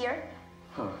lives here.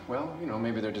 Huh. Well, you know,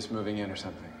 maybe they're just moving in or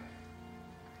something.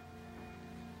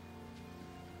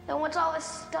 Then what's all this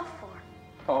stuff for?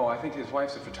 Oh, I think his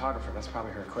wife's a photographer. That's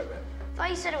probably her equipment. I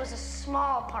thought you said it was a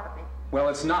small apartment. Well,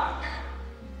 it's not.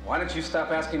 Why don't you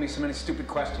stop asking me so many stupid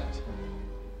questions?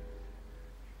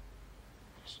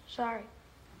 Sorry.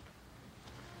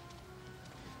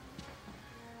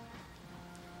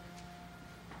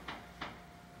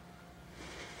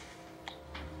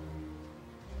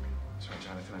 Sorry,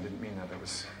 Jonathan, I didn't mean that. That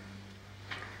was...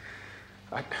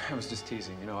 I was just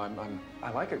teasing. You know,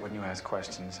 I like it when you ask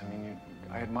questions. I mean,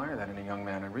 I admire that in a young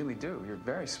man. I really do. You're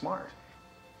very smart.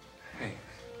 Hey,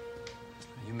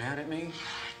 are you mad at me?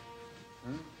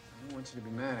 Hmm? I don't want you to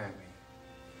be mad at me.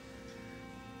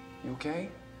 You okay?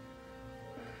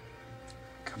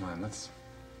 Come on, let's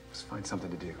find something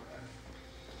to do.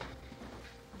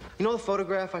 You know the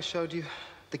photograph I showed you?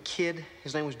 The kid,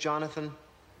 his name was Jonathan.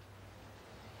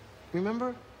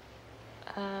 Remember?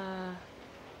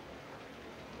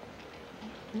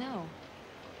 No.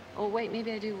 Oh, wait,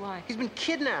 maybe I do. Why? He's been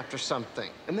kidnapped or something.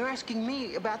 And they're asking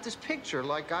me about this picture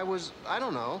like I was, I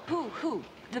don't know. Who?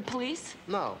 The police?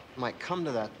 No, might come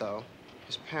to that, though.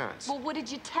 His parents. Well, what did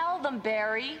you tell them,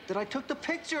 Barry? That I took the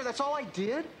picture. That's all I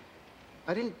did.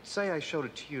 I didn't say I showed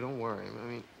it to you. Don't worry. I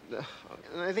mean,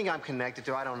 I think I'm connected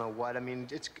to I don't know what. I mean,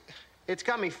 it's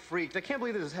got me freaked. I can't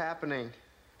believe this is happening.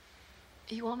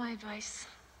 You want my advice?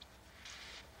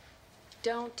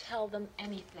 Don't tell them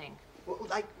anything. Well,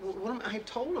 what am I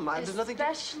told them? There's nothing to...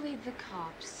 Especially the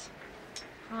cops.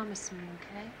 Promise me,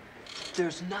 okay?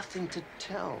 There's nothing to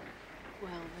tell.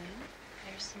 Well, then,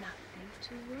 there's nothing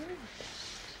to worry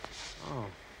about. Oh.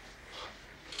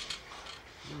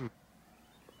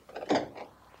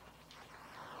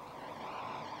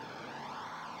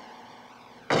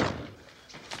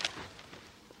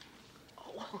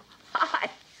 Oh, hi.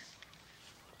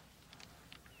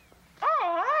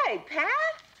 Oh, hi, Pat.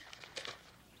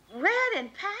 Red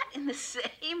and Pat in the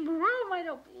same room. I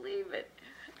don't believe it.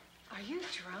 Are you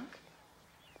drunk?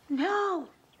 No.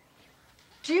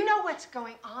 Do you know what's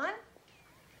going on?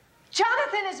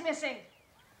 Jonathan is missing.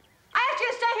 I asked you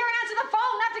to stay here and answer the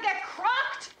phone, not to get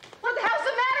crocked. What the hell's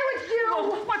the matter with you?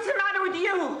 Oh, what's the matter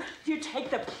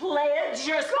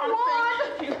or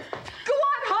something. Go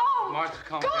on home. Martha,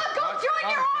 calm Go down. on, go Martha, do it in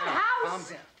your calm own down. house. Calm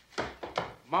down.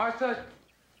 Martha.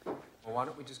 Well, why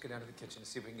don't we just get down to the kitchen and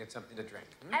see if we can get something to drink?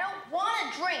 I don't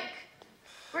want a drink.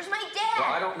 Where's my dad?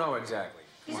 Well, I don't know exactly.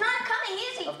 He's not coming,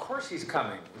 is he? Of course he's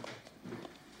coming.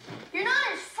 You're not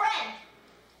his friend.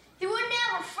 He wouldn't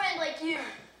have a friend like you.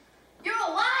 You're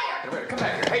a liar. Come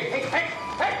back here. Hey!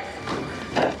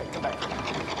 Come back here.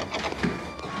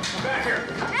 Come back here.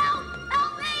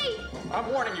 Help me! I'm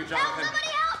warning you, Jonathan. Somebody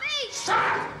help me!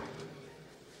 Stop!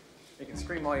 You can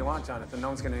scream all you want, Jonathan. No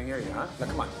one's gonna hear you, huh? Now,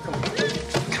 come on.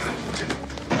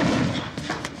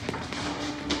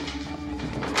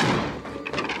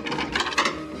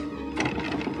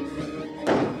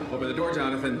 Open the door,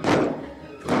 Jonathan.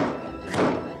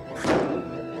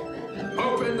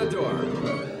 Open the door.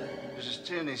 Mrs.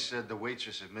 Tierney said the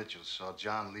waitress at Mitchell saw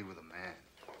John leave with a man.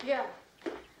 Yeah.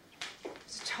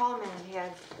 It's a tall man. He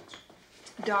had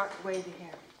dark, wavy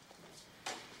hair.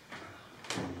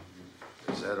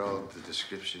 Is that all the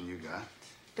description you got?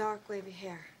 Dark, wavy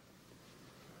hair.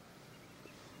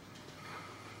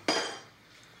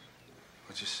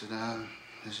 Would you sit down,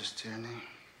 Mrs. Tierney?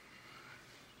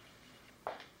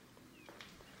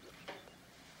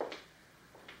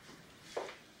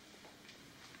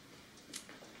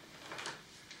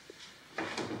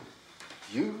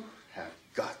 You have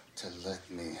got to let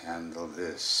me handle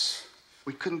this.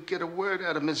 We couldn't get a word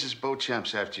out of Mrs.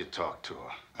 Beauchamp after you talked to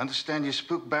her. Understand you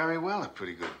spooked Barry Weller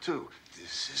pretty good, too.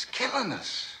 This is killing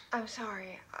us. I'm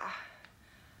sorry.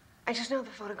 I just know the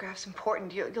photograph's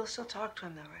important. You'll still talk to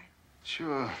him, though, right?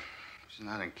 Sure. She's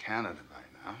not in Canada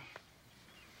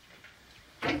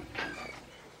by now.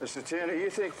 Mr. Tierney, you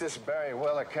think this Barry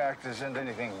Weller character's into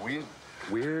anything weird?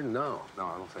 Weird? No. No,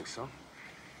 I don't think so.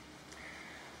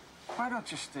 Why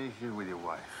don't you stay here with your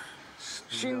wife?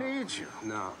 She needs you.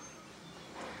 No.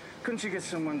 Couldn't you get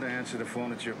someone to answer the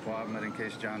phone at your apartment in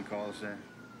case John calls there?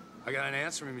 I got an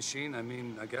answering machine. I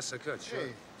mean, I guess I could, sure.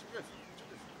 Hey,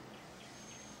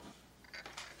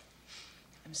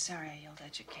 I'm sorry I yelled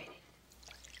at you, Katie.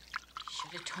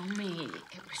 Should have told me.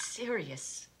 It was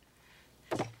serious.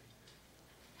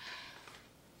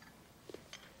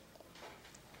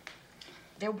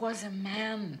 There was a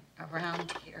man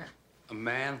around here. A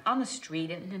man? On the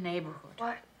street in the neighborhood.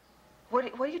 What? What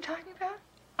are you talking about?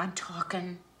 I'm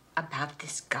talking about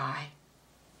this guy.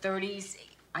 30s.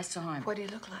 I saw him. What did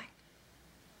he look like?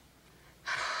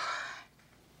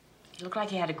 He looked like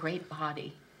he had a great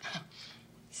body.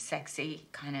 Sexy,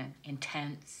 kind of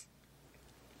intense.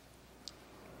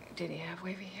 Did he have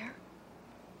wavy hair?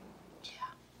 Yeah.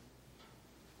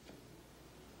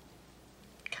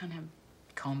 Kind of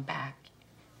combed back.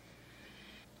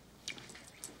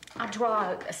 I'll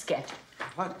draw a sketch.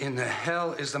 What in the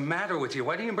hell is the matter with you?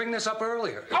 Why didn't you bring this up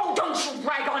earlier? Oh, don't you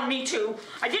rag on me, too.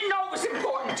 I didn't know it was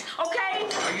important, okay?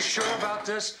 Are you sure about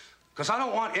this? Because I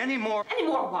don't want any more... Any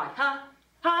more what, huh?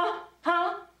 Huh?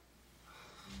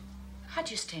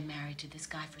 How'd you stay married to this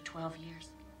guy for 12 years?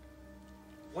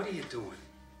 What are you doing?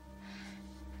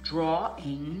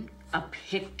 Drawing a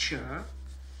picture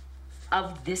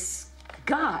of this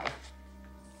guy.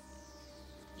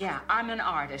 Yeah, I'm an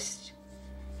artist,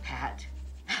 Pat.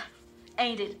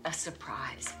 Ain't it a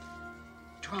surprise?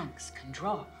 Drunks can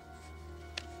draw.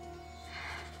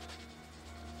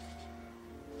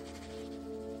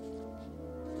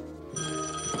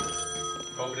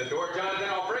 Open the door, Jonathan.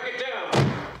 I'll break it down.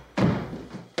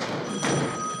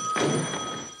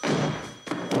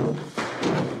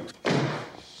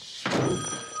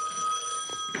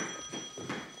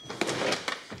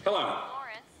 Hello.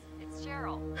 Lawrence, it's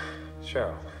Cheryl.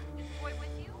 Cheryl. Is Boyd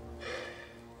with you?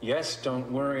 Yes,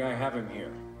 don't worry, I have him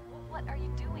here. Well, what are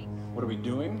you doing? What are we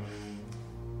doing?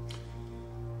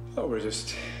 Oh, we're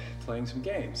just playing some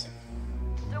games.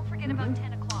 Don't forget about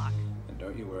 10 o'clock. And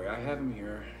don't you worry, I have him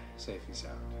here, safe and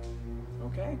sound.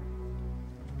 Okay?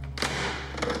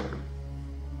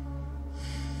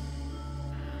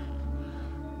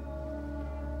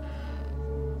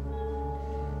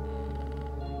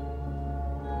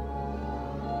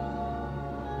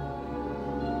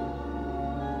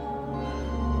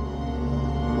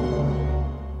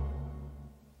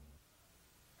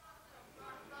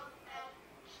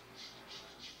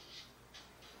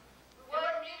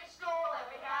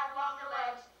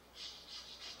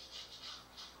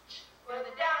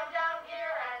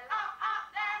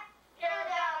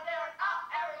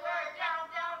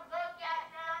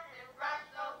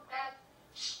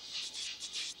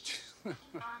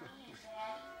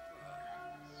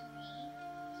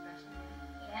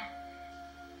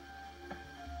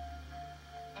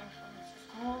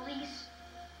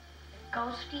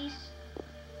 Ghosties,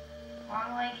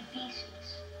 long-legged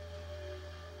beasties.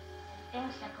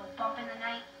 things that go bump in the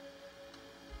night.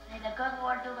 May the good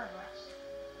Lord deliver us.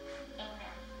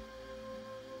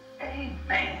 Amen.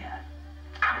 Amen.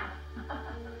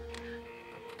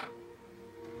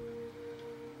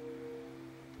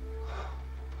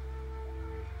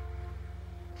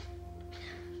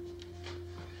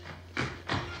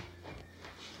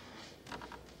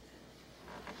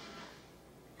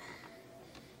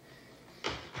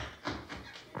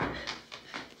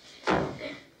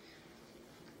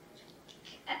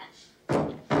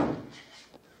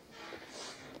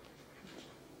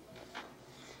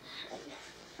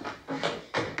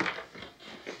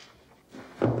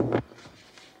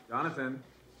 Jonathan.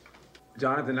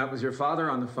 Jonathan, that was your father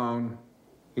on the phone.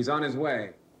 He's on his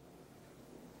way.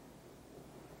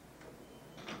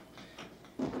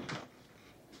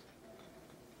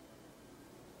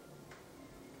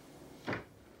 What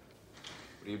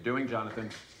are you doing, Jonathan?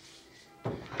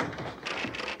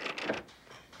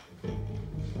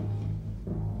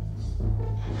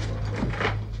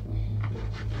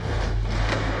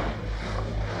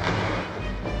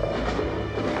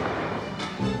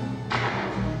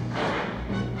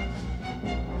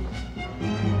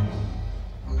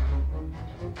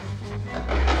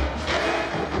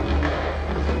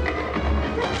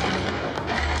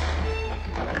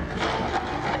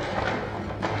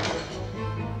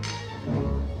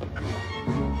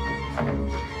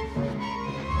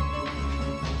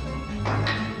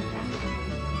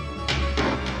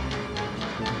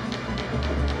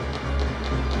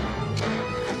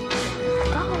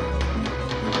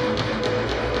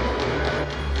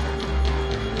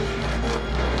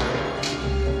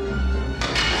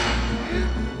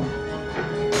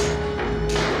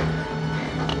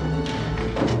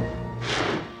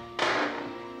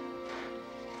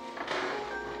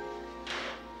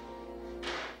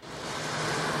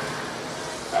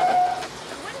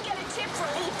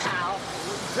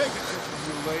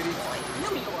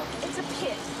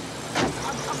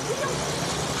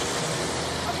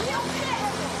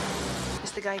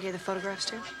 The guy you gave the photographs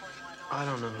to? I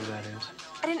don't know who that is.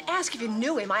 I didn't ask if you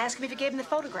knew him. I asked him if you gave him the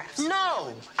photographs.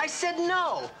 No! I said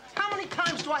no! How many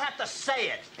times do I have to say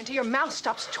it? Until your mouth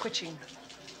stops twitching.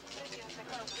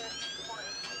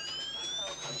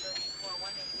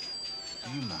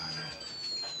 Do you mind?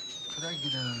 Could I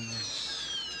get in on this?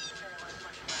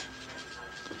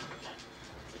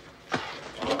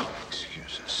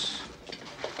 Excuse us.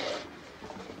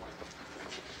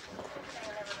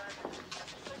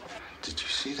 Did you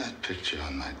see that picture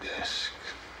on my desk?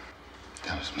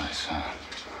 That was my son.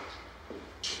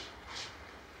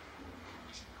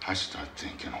 I start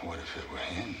thinking, what if it were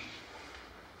him?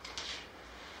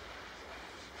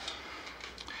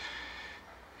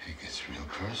 It gets real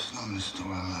personal, Mr.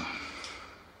 Weller.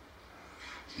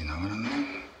 You know what I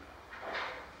mean?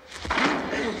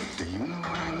 Do you know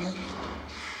what I mean?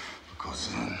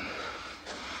 Because then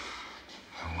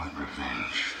I want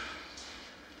revenge.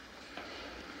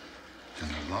 And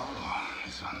the law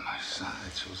is on my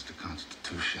side, so's the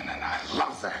Constitution, and I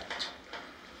love that.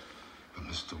 But,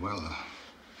 Mr. Weller,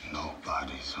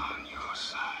 nobody's on your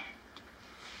side.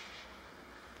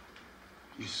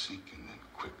 You're sinking in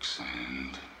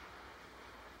quicksand.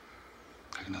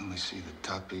 I can only see the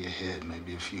top of your head.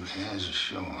 Maybe a few hairs are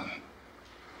showing.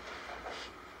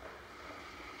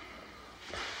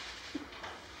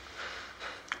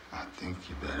 I think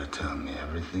you better tell me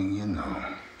everything you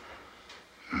know.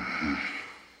 Mm-hmm.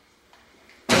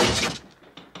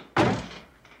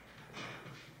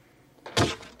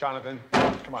 Jonathan,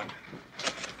 come on.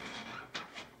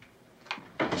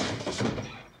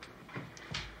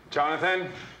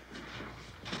 Jonathan?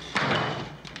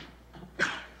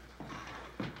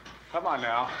 Come on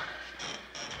now.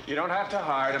 You don't have to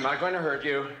hide. I'm not going to hurt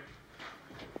you.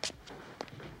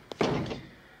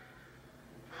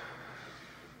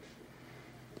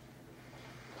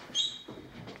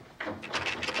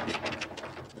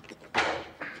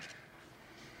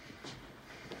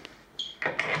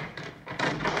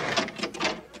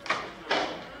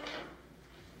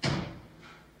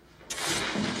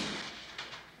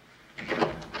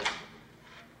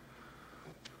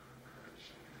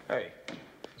 Hey.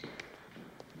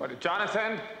 What,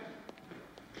 Jonathan?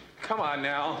 Come on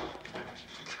now.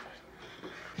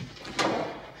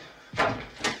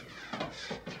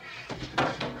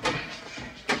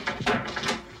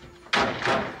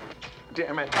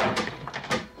 Damn it.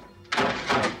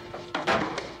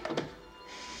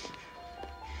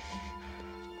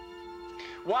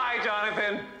 Why,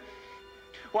 Jonathan?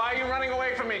 Why are you running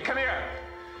away from me? Come here.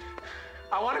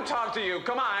 I want to talk to you.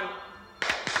 Come on.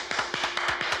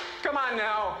 Come on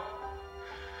now.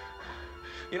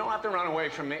 You don't have to run away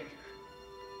from me.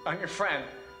 I'm your friend.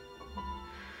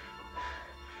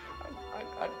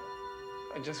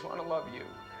 I just want to love you.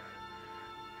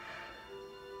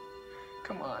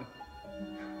 Come on.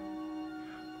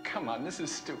 Come on, this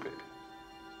is stupid.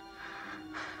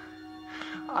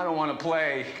 I don't want to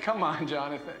play. Come on,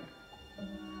 Jonathan.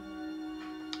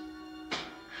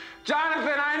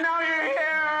 Jonathan, I know you're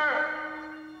here!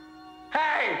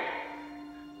 Hey!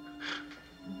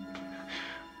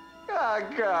 Oh,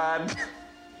 God.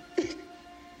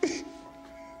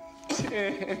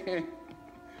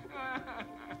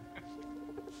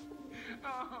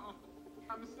 Oh,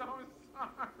 I'm so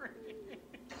sorry.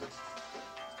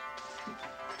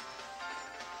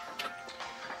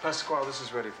 Pasquale, this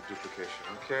is ready for duplication,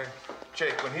 okay?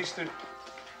 Jake, when he's through,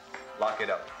 lock it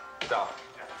up. Stop.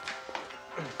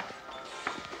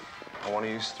 I want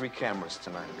to use 3 cameras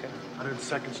tonight, okay?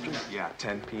 102nd Street? Yeah,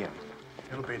 10 p.m.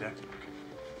 It'll be there.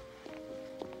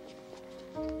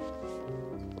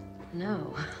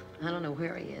 No, I don't know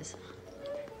where he is.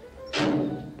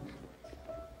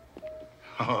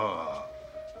 Oh,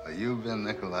 you been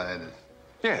Nicolaitis?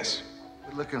 Yes.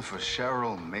 We're looking for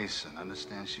Cheryl Mason.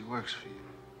 Understand she works for you.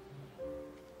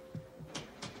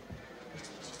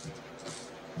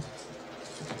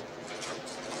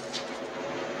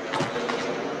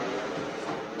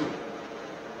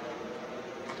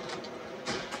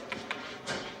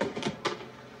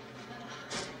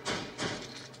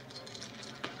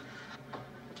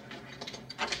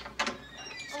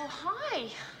 Oh, hi.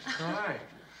 Hi.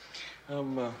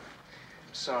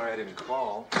 Sorry I didn't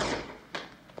call.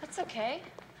 That's okay.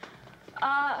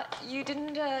 You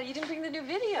didn't bring the new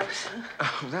videos.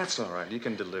 Oh, that's all right. You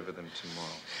can deliver them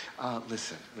tomorrow.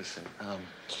 Listen.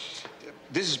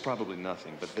 This is probably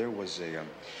nothing, but there was a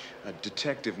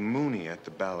Detective Mooney at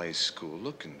the ballet school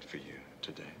looking for you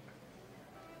today.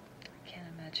 Can't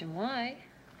imagine why.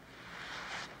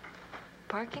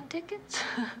 Parking tickets?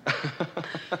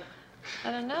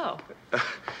 I don't know.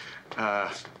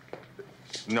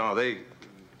 No, they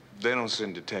don't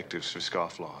send detectives for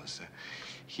scofflaws.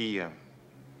 He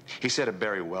said a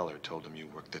Barry Weller told him you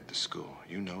worked at the school.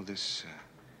 You know this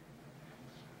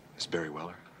Barry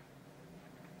Weller?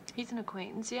 He's an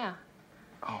acquaintance, yeah.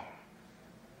 Oh.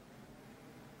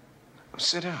 Well,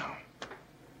 sit down.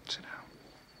 Sit down.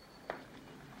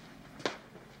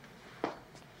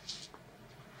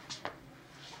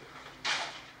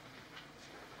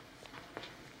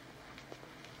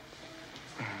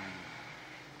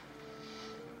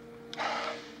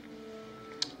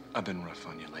 I've been rough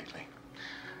on you lately.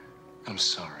 I'm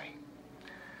sorry.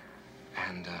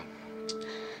 And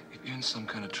if you're in some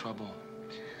kind of trouble,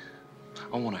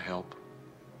 I want to help.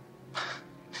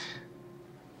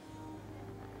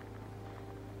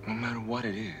 No matter what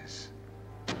it is.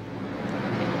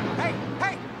 Hey!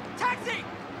 Hey! Taxi!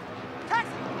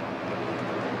 Taxi!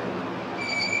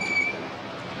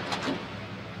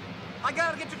 I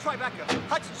gotta get to Tribeca.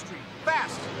 Hudson Street.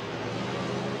 Fast!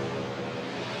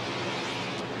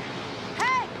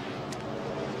 Hey!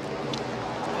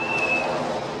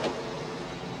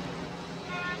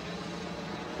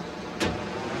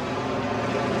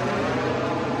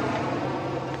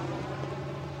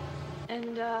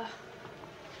 And,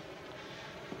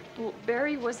 well,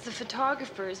 Barry was the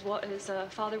photographer. His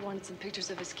father wanted some pictures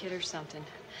of his kid or something.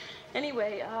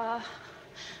 Anyway,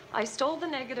 I stole the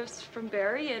negatives from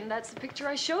Barry, and that's the picture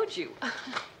I showed you.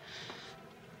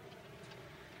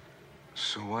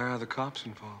 So why are the cops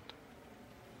involved?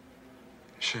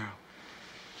 Cheryl,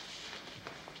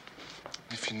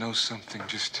 if you know something,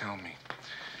 just tell me.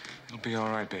 It'll be all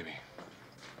right, baby.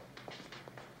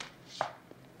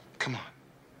 Come on.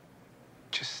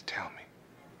 Just tell me.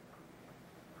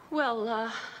 Well,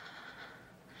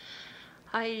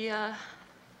 I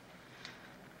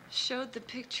showed the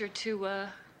picture to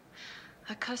a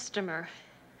customer.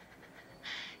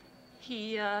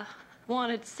 He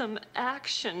wanted some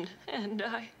action, and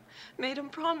I made him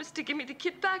promise to give me the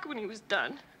kid back when he was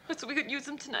done, so we could use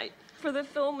him tonight for the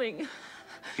filming.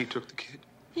 He took the kid?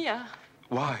 Yeah,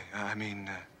 Why? I mean,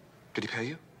 did he pay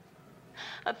you?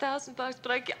 $1,000,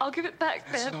 but I'll give it back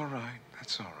then. That's all right.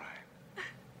 That's all right.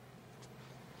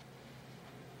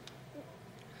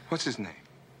 What's his name?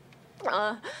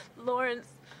 Lawrence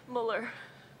Muller.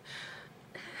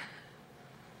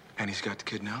 And he's got the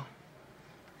kid now?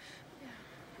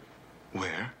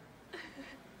 Where?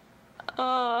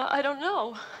 I don't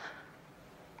know.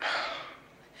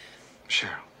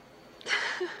 Cheryl.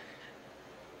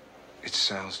 It's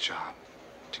Sal's job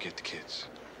to get the kids.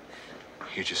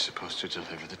 You're just supposed to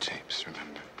deliver the tapes,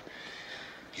 remember?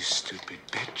 You stupid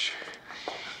bitch.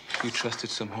 You trusted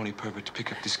some horny pervert to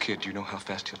pick up this kid. You know how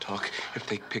fast he'll talk if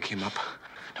they pick him up.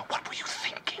 Now, what were you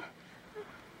thinking?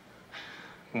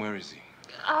 Where is he?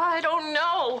 I don't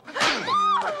know.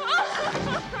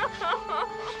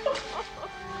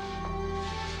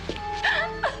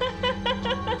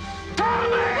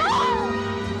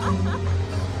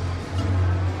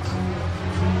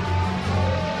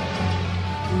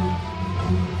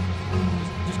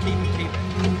 Just keep it, keep it.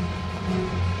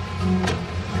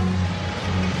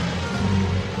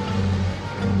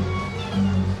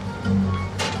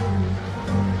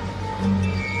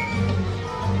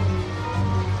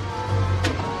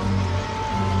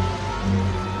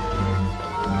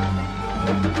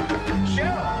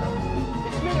 Cheryl!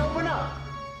 It's me, open up!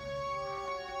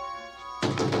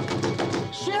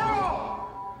 Cheryl!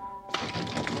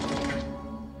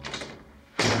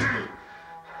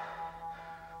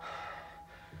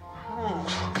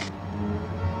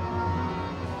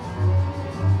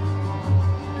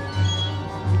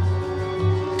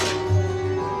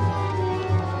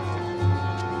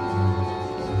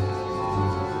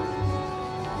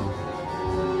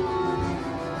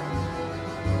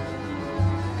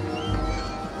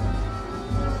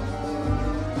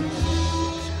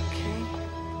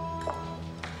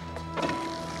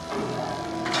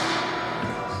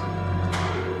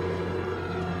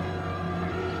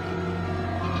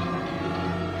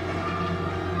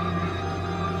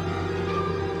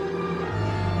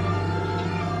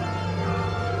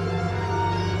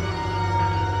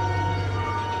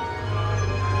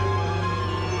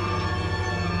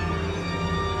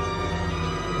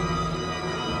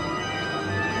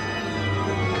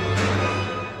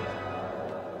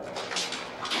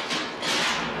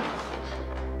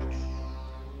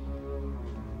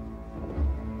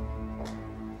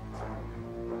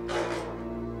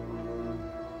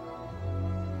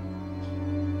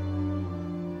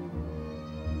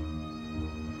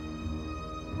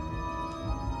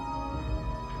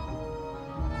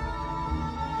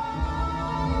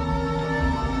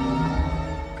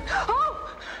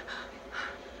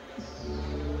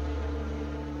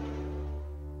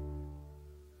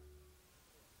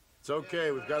 It's okay,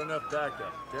 we've got enough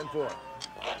backup. 10-4.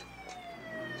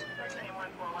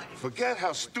 Forget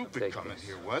how stupid coming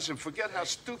here was, and forget how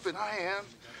stupid I am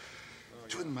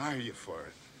to admire you for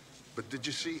it. But did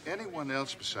you see anyone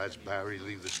else besides Barry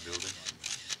leave this building?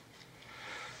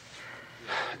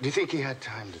 Do you think he had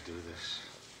time to do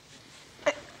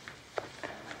this?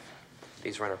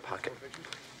 These are in her pocket.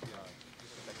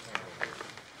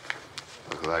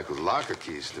 Look like locker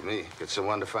keys to me. Get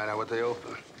someone to find out what they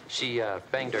open. She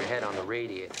banged her head on the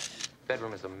radiator.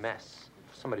 Bedroom is a mess.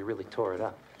 Somebody really tore it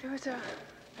up. There was a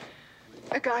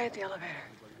guy at the elevator.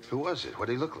 Who was it? What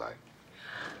did he look like?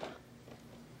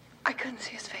 I couldn't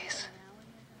see his face.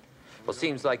 Well,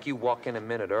 seems like you walked in a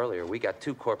minute earlier. We got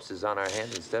 2 corpses on our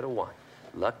hands instead of 1.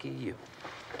 Lucky you.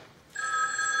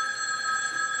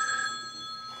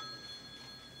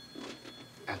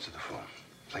 Answer the phone.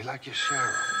 Play like you're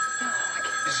Cheryl. No, I can't.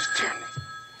 Mrs. Tierney,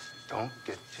 don't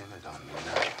get timid on me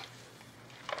now.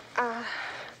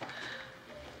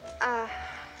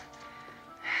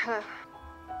 Hello.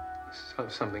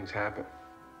 Something's happened.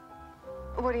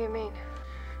 What do you mean?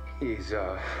 He's,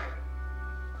 I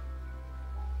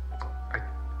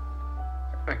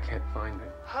can't find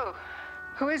him. Who?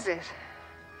 Who is it?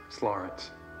 It's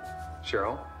Lawrence.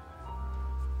 Cheryl?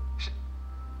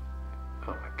 Oh,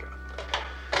 my God.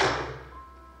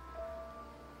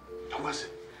 Who was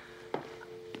it?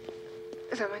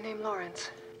 Is that my name,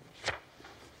 Lawrence?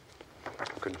 I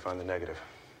couldn't find the negative.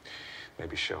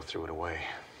 Maybe Cheryl threw it away.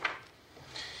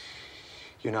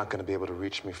 You're not going to be able to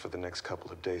reach me for the next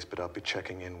couple of days, but I'll be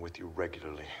checking in with you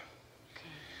regularly. Okay.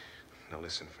 Now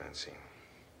listen, Francine.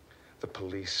 The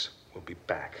police will be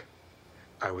back.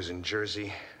 I was in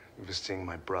Jersey visiting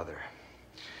my brother.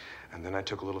 And then I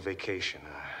took a little vacation,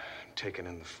 taking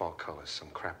in the fall colors, some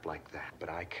crap like that. But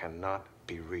I cannot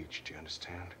be reached, do you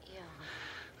understand? Yeah.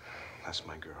 That's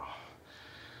my girl.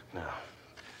 Now,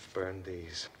 burn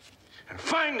these and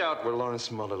find out where Lawrence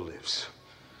Muller lives.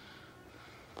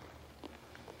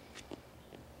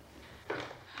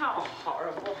 How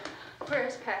horrible.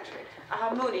 Where's Patrick?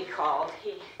 Mooney called.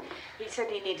 He said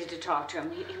he needed to talk to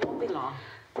him. He won't be long.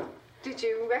 Did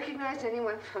you recognize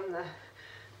anyone from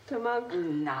the mug?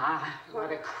 Nah,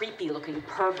 what a creepy-looking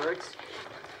pervert.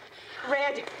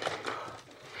 Red.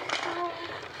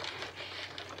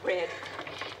 Red,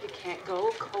 you can't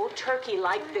go cold turkey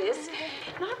like this.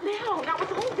 Not now, not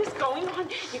with all this going on.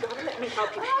 You gotta let me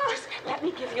help you. Just let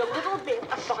me give you a little bit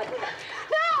of vodka.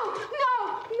 No,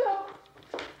 no, no.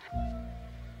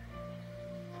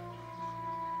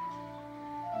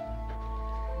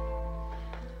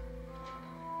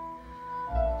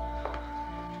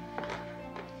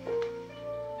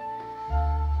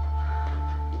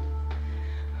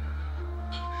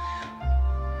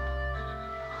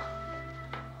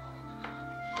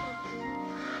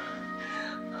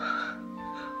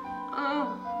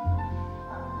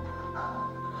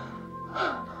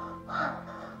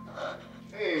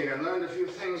 learned a few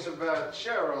things about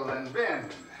Cheryl and Ben.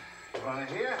 You want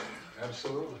to hear?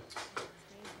 Absolutely.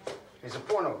 He's a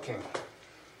porno king.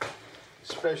 His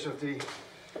specialty,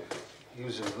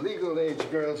 using legal age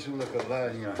girls who look a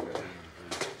lot younger.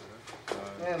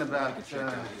 And about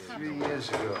 3 years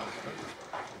ago,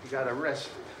 he got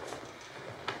arrested.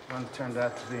 One turned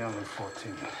out to be only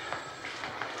 14.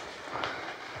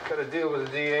 Got a deal with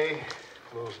the DA,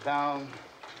 closed down.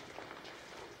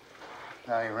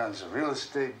 Now he runs a real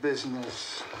estate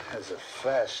business, has a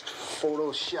fast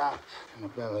photo shop, and a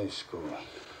ballet school.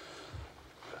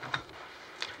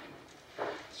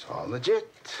 It's all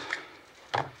legit.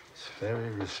 It's very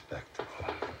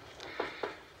respectable.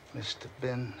 Mr.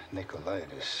 Ben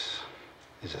Nicolaitis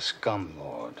is a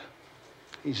scumlord.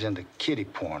 He's into kiddie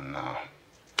porn now.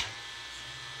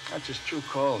 That's his true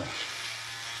calling.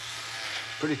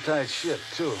 Pretty tight shit,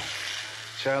 too.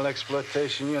 Child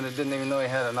exploitation unit didn't even know he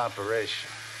had an operation.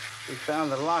 We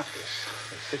found the lockers.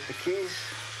 They took the keys.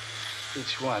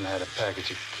 Each one had a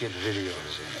package of kid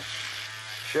videos in it.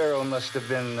 Cheryl must have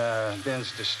been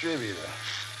Ben's distributor.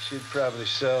 She'd probably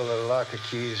sell the locker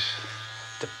keys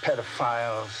to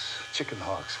pedophiles, chicken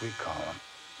hawks, we call them.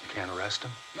 You can't arrest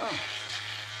him? No.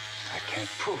 I can't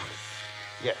prove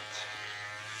it. Yet.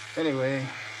 Anyway,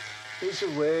 he's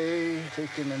away,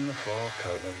 taking in the fall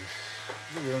colors.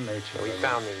 The real nature. We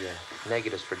found the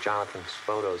negatives for Jonathan's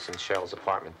photos in Cheryl's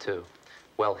apartment, too.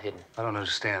 Well hidden. I don't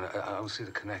understand. I don't see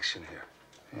the connection here.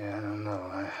 Yeah, I don't know.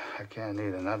 I can't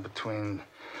either. Not between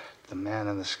the man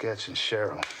in the sketch and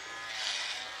Cheryl.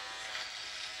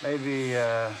 Maybe,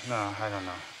 no, I don't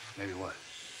know. Maybe what?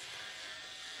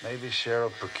 Maybe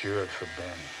Cheryl procured for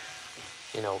Ben.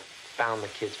 You know, found the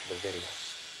kids for the video.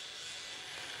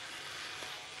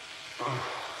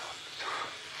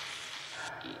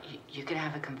 You could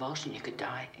have a convulsion. You could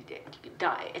die. You could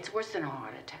die. It's worse than a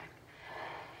heart attack.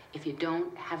 If you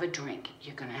don't have a drink,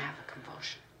 you're going to have a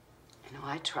convulsion. You know,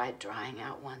 I tried drying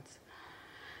out once.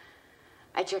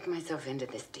 I checked myself into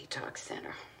this detox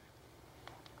center.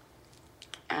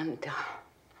 And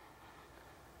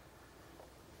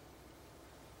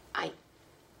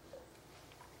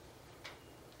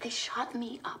they shot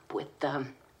me up with,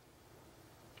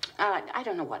 I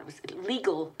don't know what it was,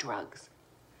 legal drugs.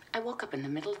 I woke up in the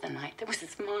middle of the night. There was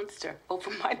this monster over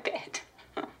my bed.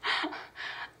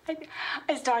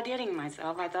 I started hitting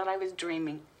myself. I thought I was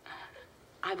dreaming.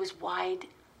 I was wide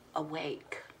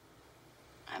awake.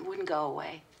 I wouldn't go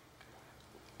away.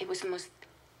 It was the most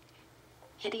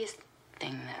hideous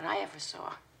thing that I ever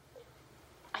saw.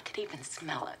 I could even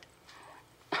smell it.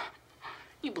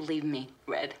 You believe me,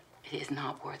 Red, it is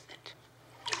not worth it.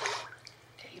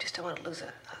 You just don't want to lose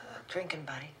a drinking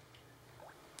buddy.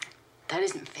 That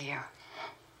isn't fair.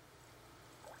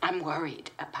 I'm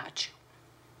worried about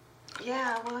you.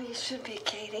 Yeah, well, you should be,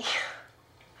 Katie.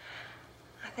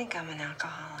 I think I'm an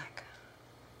alcoholic.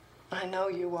 I know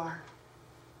you are.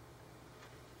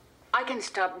 I can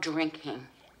stop drinking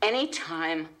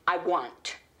anytime I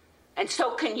want. And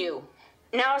so can you.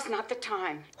 Now is not the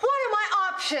time. What are my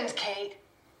options, Kate?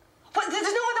 But there's no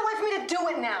other way for me to do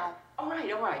it now. All right.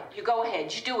 You go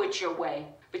ahead. You do it your way.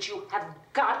 But you have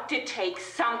got to take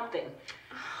something.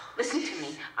 Listen to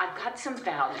me. I've got some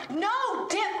Valium. No,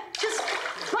 Dip. Just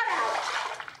butt out.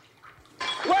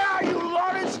 Where are you,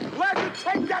 Lawrence? Where'd you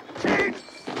take that key?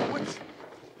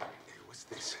 What's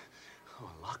this? Oh,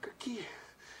 a locker key?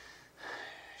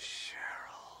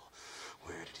 Cheryl,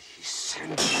 where did he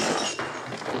send you?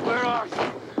 Where are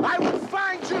you? I will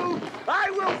find you! I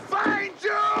will find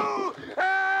you!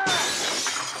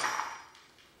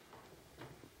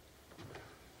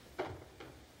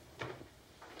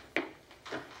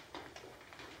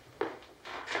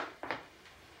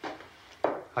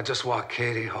 I just walked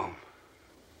Katie home.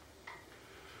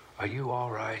 Are you all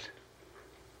right?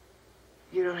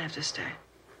 You don't have to stay.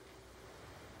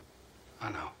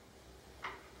 I know.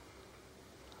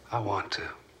 I want to.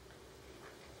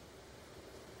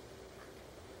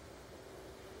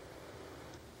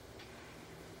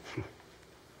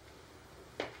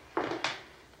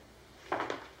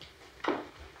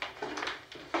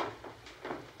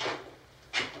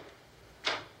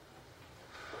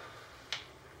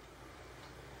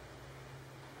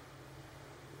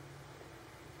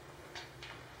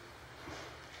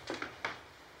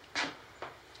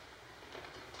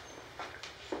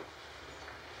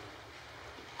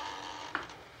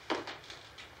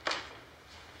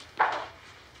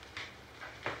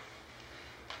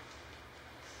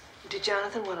 Did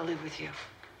Jonathan want to live with you?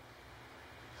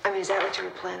 I mean, is that what you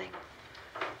were planning?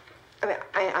 I mean,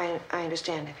 I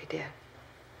understand if he did.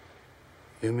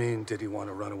 You mean, did he want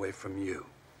to run away from you?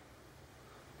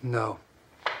 No.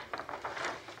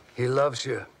 He loves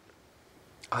you,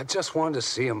 I just wanted to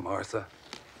see him, Martha.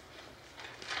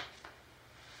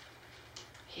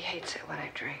 He hates it when I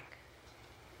drink.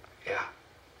 Yeah.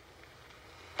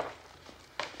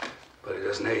 But he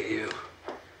doesn't hate you.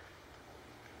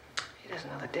 He doesn't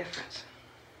know the difference.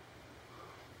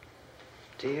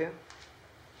 Do you?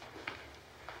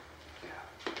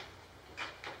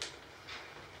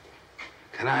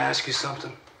 Can I ask you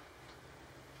something?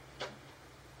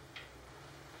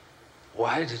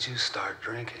 Why did you start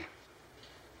drinking?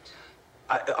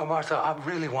 Martha, I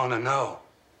really want to know.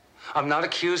 I'm not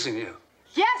accusing you.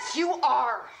 Yes, you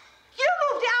are. You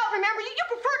moved out, remember? You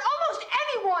preferred almost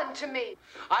anyone to me.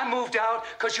 I moved out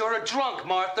because you're a drunk,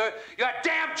 Martha. You're a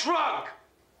damn drunk.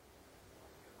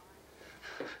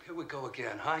 Here we go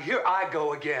again, huh? Here I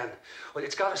go again. Well,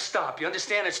 it's got to stop. You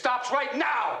understand? It stops right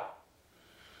now.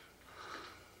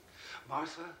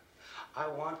 Martha, I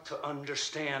want to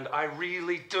understand. I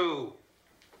really do.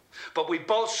 But we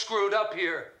both screwed up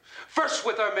here. First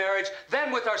with our marriage,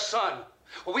 then with our son.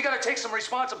 Well, we got to take some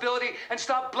responsibility and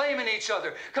stop blaming each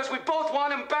other, because we both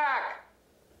want him back.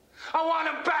 I want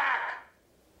him back.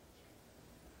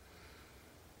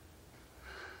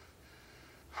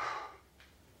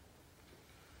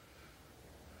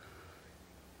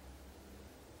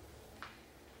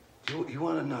 You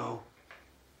want to know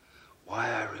why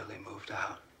I really moved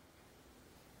out?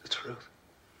 The truth?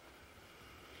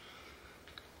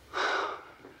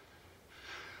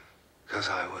 Because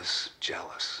I was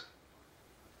jealous.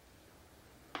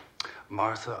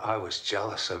 Martha, I was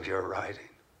jealous of your writing.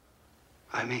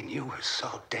 I mean, you were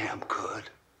so damn good.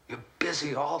 You're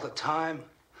busy all the time.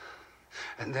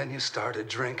 And then you started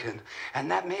drinking, and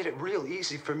that made it real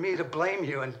easy for me to blame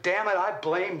you, and damn it, I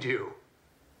blamed you.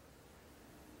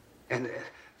 And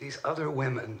these other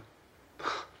women,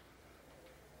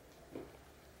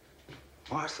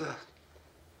 Martha,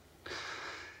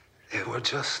 they were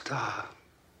just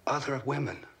other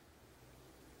women.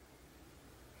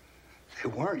 They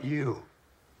weren't you.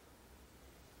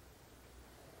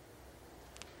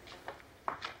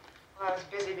 Well, I was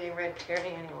busy being Red Tierney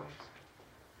anyways.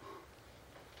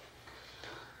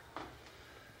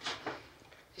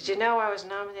 Did you know I was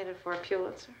nominated for a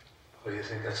Pulitzer? What do you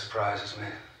think that surprises me?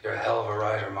 You're a hell of a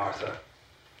writer, Martha.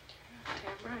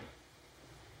 Damn right.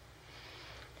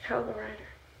 Hell of a writer.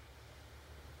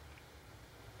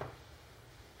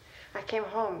 I came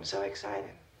home so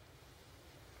excited.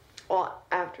 Well,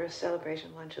 after a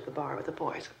celebration lunch at the bar with the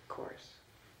boys, of course.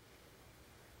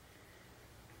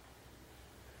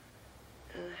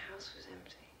 And the house was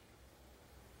empty.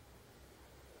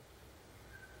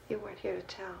 You weren't here to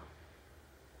tell.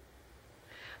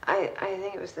 I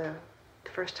think it was the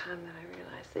first time that I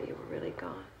realized that you were really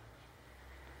gone.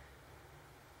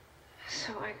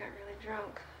 So I got really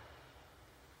drunk.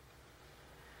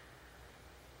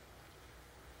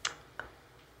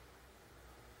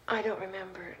 I don't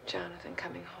remember Jonathan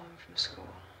coming home from school.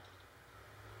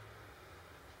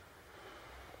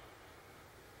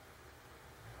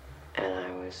 And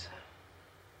I was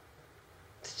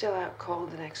still out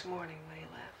cold the next morning when he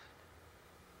left.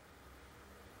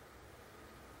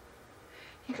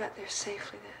 He got there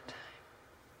safely that time.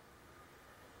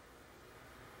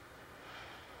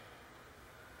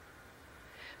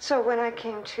 So when I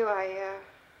came to, I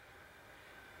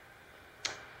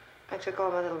took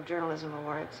all my little journalism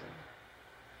awards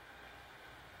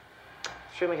and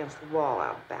threw them against the wall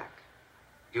out back.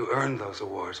 You earned those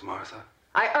awards, Martha.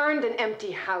 I earned an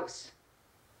empty house.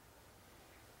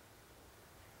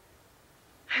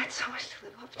 I had so much to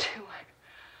live up to.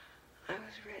 I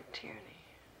was Red Tierney.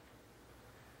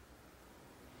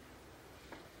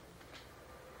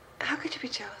 How could you be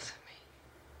jealous of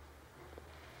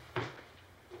me?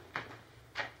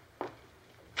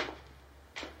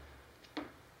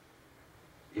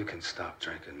 You can stop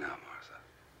drinking now, Martha.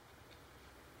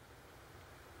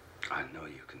 I know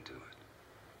you can do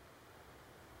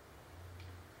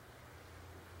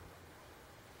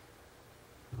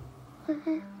it.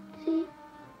 Fancy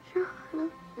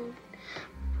Jonathan,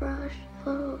 brush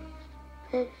those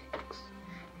pigs.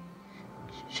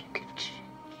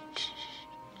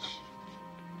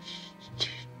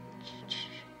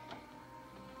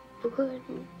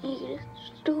 Wouldn't eat a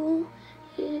stool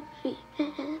if he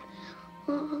had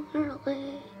longer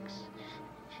legs.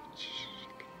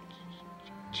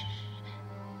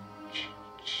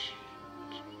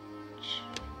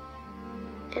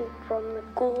 And from the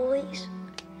ghoulies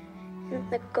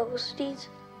and the ghosties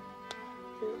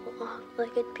and the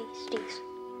long-legged beasties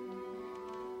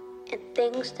and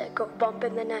things that go bump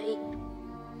in the night,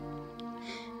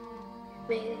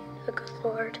 may the good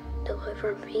Lord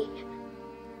deliver me.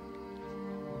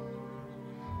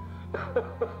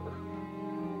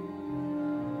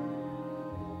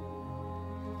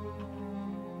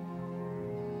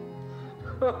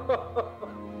 Don't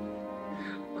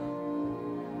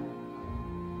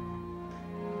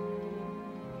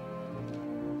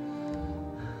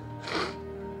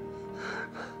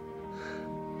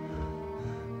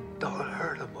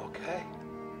hurt him, okay?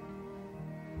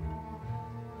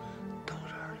 Don't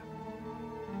hurt him.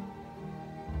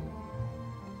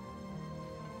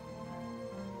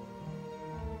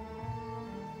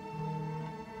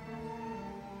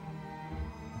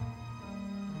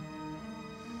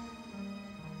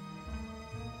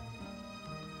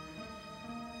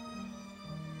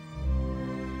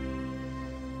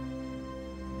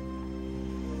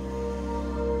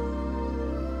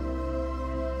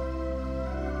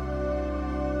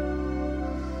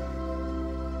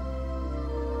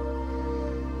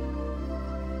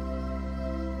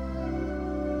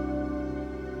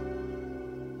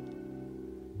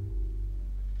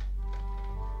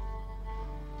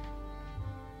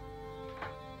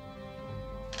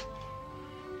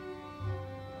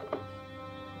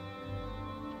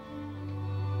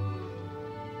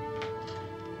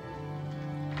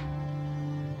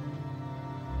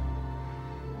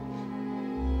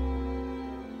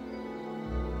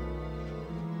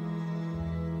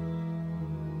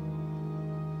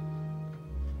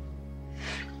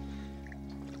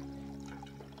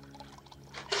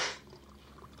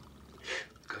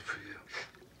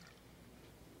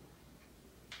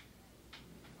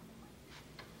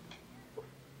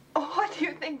 What do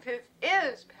you think this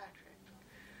is, Patrick?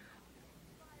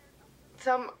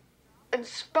 Some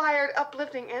inspired,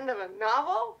 uplifting end of a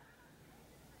novel?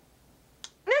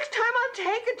 Next time I'll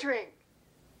take a drink.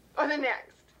 Or the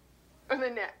next. Or the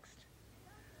next.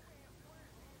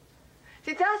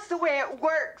 See, that's the way it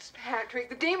works, Patrick.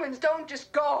 The demons don't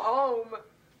just go home.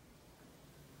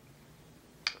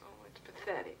 Oh, it's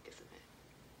pathetic, isn't it?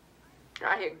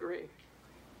 I agree.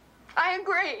 I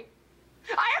agree.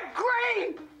 I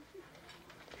agree!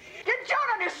 You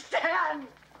don't understand!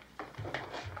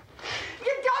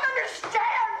 You don't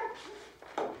understand!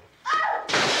 Ah!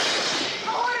 I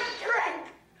want to drink!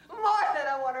 More than I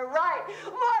want to write!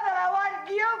 More than I want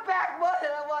you back! More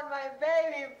than I want my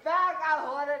baby back! I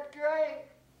want to drink!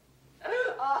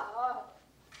 Oh.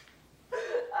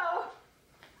 Oh.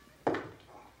 I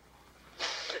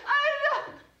know!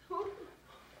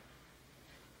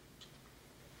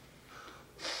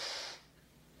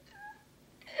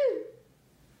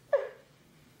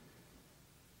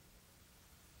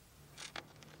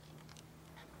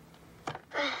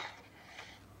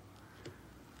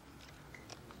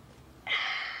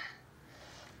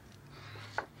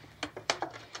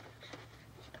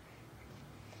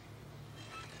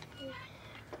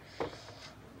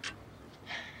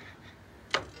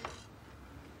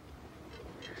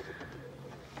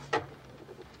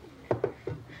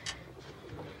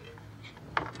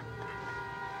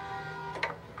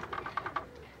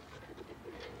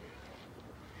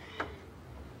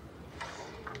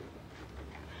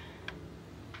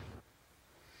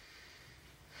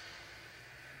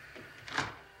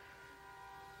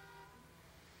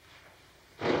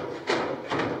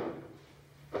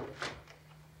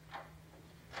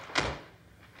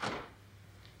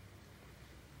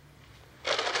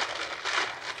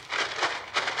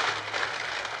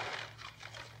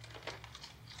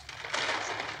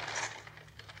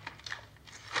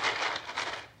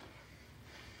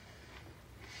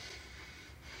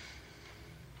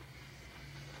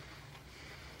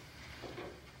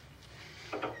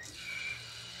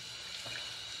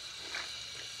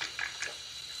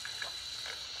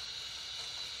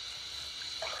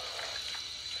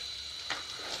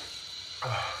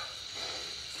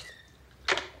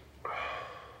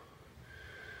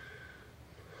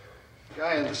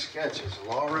 Guy in the sketch is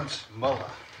Lawrence Muller.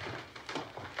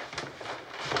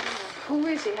 Who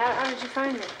is he? How did you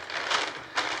find him?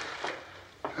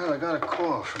 Well, I got a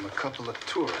call from a couple of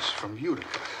tourists from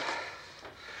Utica.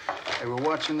 They were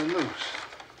watching the news.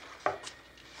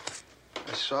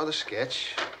 I saw the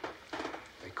sketch.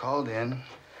 They called in.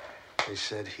 They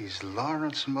said he's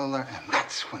Lawrence Muller, and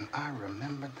that's when I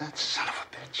remembered that son of a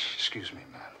bitch. Excuse me,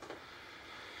 man.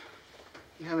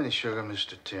 You have any sugar,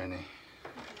 Mr. Tierney?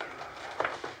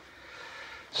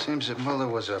 Seems that Muller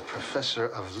was a professor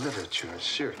of literature at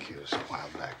Syracuse a while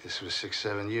back. This was 6,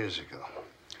 7 years ago.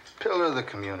 Pillar of the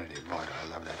community. Boy, do I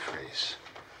love that phrase.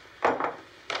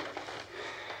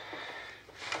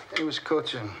 He was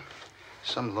coaching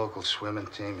some local swimming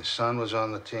team. His son was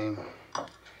on the team.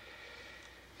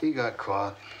 He got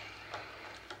caught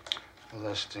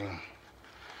molesting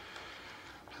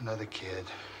another kid,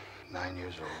 9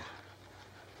 years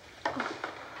old.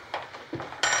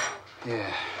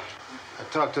 Yeah. I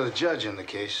talked to the judge in the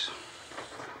case.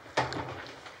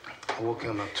 I woke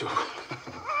him up, too.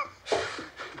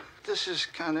 This is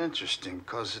kind of interesting,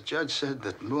 because the judge said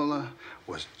that Mueller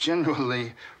was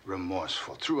genuinely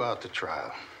remorseful throughout the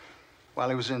trial. While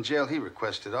he was in jail, he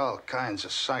requested all kinds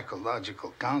of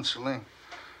psychological counseling,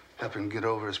 help him get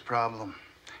over his problem.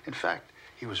 In fact,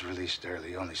 he was released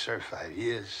early, only served 5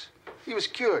 years. He was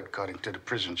cured, according to the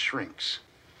prison shrinks.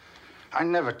 I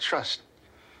never trust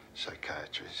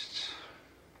psychiatrists.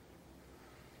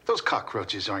 Those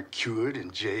cockroaches aren't cured in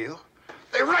jail.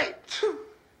 They're raped.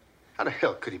 How the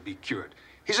hell could he be cured?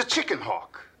 He's a chicken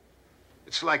hawk.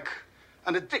 It's like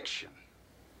an addiction.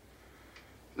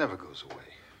 Never goes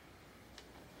away.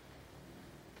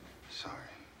 Sorry.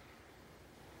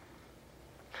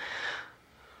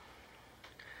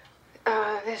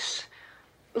 This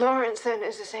Lawrence, then,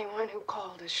 is the same one who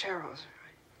called as Cheryl's,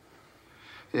 right?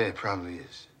 Yeah, it probably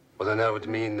is. Well, then that would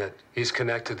mean that he's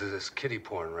connected to this kiddie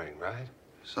porn ring, right?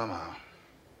 Somehow.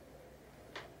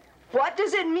 What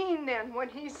does it mean, then, when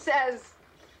he says,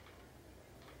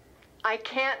 I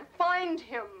can't find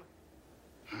him?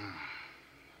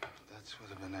 That's what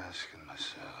I've been asking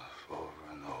myself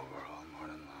over and over all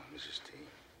morning long, Mrs. T.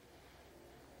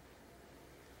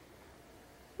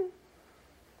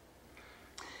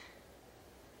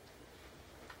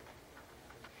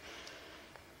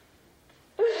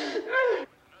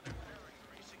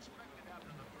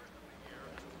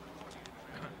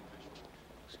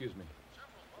 Excuse me.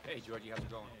 Hey, Georgie, how's it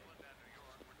going?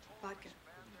 Vodka.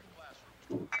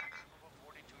 42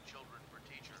 children per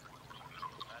teacher.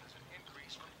 That is an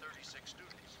increase from 36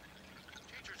 students.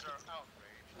 Teachers are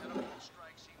outraged, and a full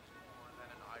strike seems more than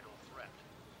an idle threat.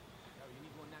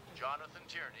 Jonathan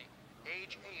Tierney,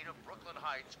 age 8 of Brooklyn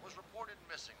Heights, was reported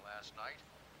missing last night.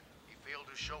 He failed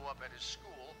to show up at his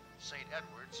school, St.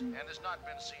 Edward's, and has not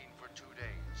been seen for 2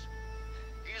 days.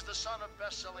 He is the son of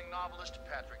best-selling novelist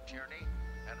Patrick Tierney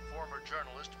and former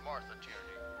journalist Martha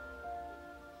Tierney.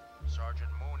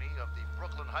 Sergeant Mooney of the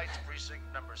Brooklyn Heights Precinct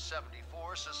number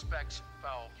 74 suspects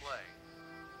foul play.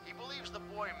 He believes the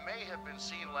boy may have been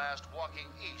seen last walking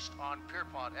east on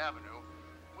Pierpont Avenue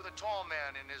with a tall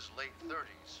man in his late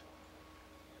 30s.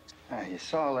 You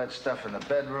saw all that stuff in the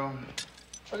bedroom?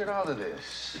 Look at all of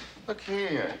this. Look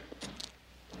here.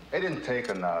 They didn't take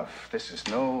enough. This is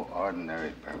no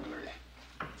ordinary burglary.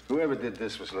 Whoever did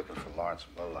this was looking for Lawrence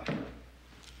Mueller.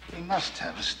 He must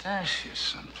have a stash here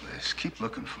someplace. Keep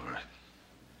looking for it.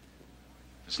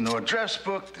 There's no address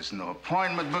book, there's no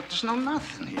appointment book, there's no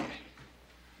nothing here.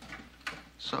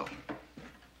 So,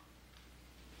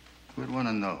 we'd want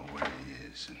to know where he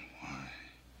is and why.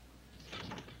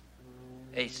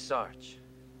 Hey, Sarge.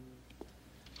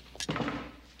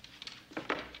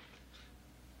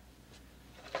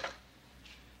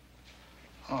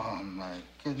 Oh, my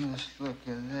goodness, look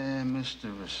at there,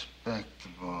 Mr.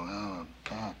 Respectable. How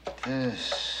about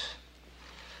this?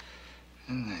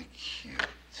 Isn't that cute?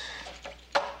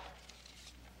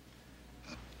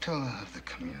 The pillar of the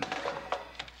community.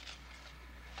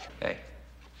 Hey.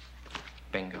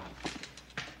 Bingo.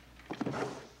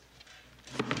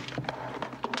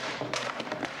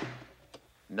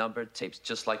 Numbered tapes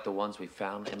just like the ones we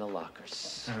found in the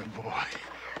lockers. Oh, boy.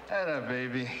 Atta,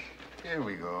 baby. Here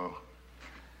we go.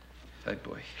 Hey,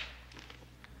 boy.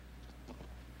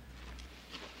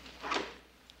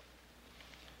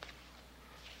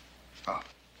 Oh,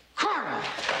 Carter!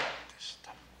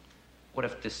 What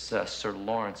if this Sir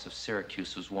Lawrence of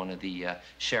Syracuse was one of the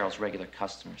Cheryl's regular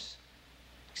customers?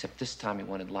 Except this time he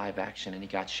wanted live action and he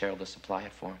got Cheryl to supply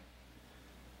it for him.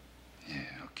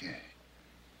 Yeah, okay.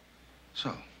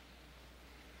 So,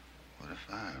 what if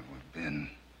I would have been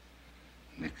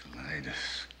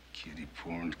Nicolaitis, kitty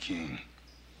porn king?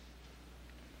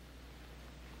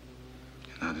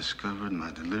 And I discovered my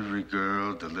delivery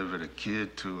girl delivered a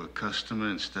kid to a customer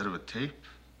instead of a tape?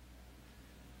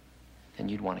 Then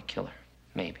you'd want to kill her.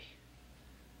 Maybe.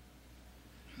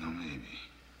 No, maybe.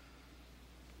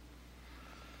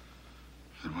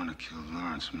 I'd want to kill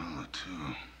Lawrence Mueller,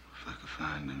 too, if I could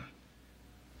find him.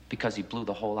 Because he blew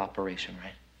the whole operation,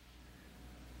 right?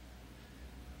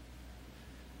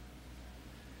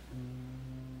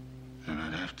 Then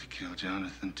I'd have to kill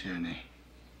Jonathan Tierney.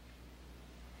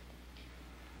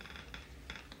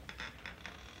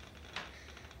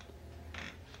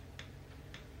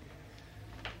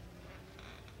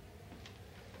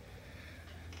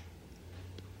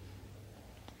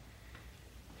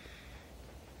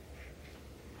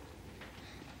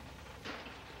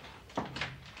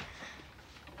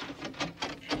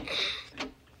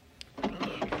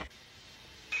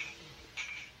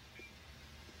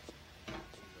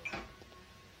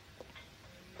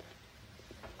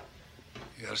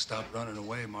 You gotta stop running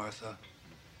away, Martha.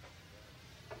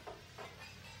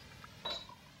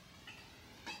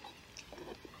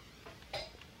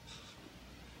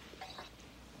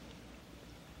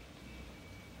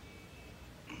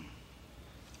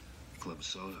 club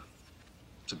soda.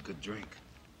 It's a good drink.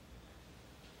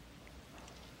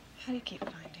 How do you keep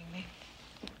finding me?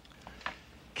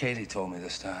 Katie told me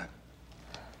this time.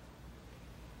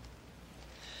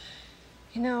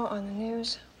 You know, on the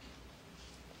news,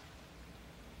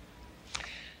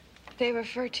 they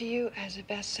refer to you as a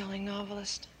best-selling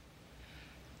novelist.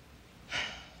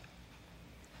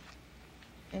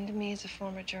 And to me as a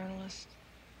former journalist.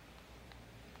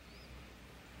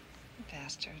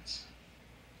 Bastards.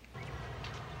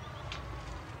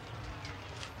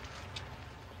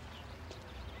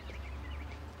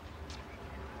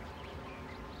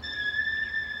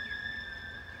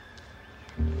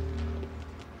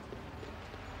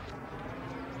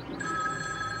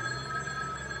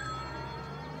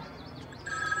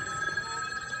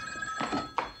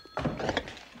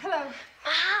 Hello.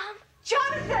 Mom!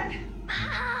 Jonathan!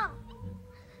 Mom!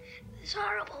 This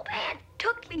horrible man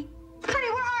took me. Honey,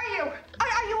 where are you?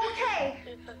 Are you okay?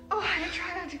 Oh, honey,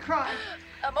 try not to cry.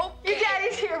 I'm okay. Your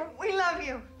daddy's here. We love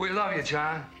you. We love you,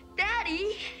 John.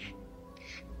 Daddy,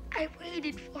 I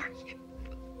waited for you.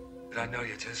 But I know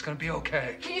you, it's gonna be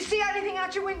okay. Can you see anything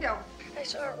out your window? I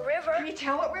saw a river. Can you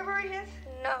tell what river it is?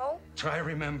 No. Try to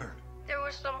remember. There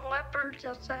were some leopards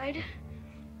outside.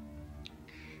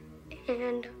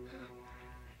 And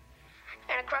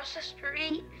across the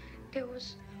street, there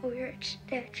was a weird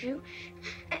statue.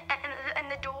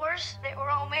 And the doors, they were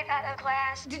all made out of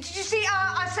glass. Did you see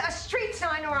a street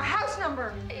sign or a house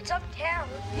number? It's uptown.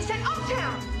 He said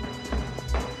uptown.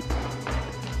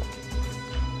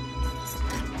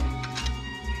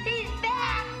 He's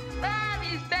back! Mom,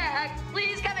 he's back!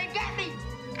 Please come and get me!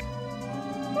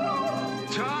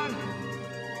 John!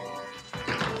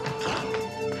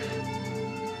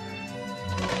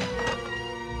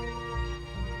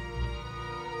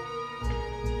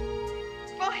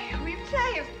 Well, he'll be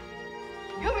saved.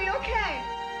 He'll be okay.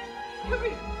 He'll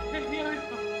be...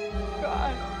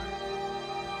 God.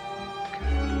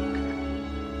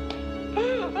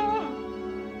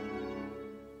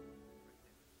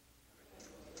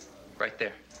 Right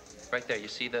there. Right there. You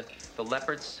see the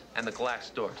leopards and the glass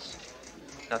doors.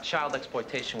 Now, child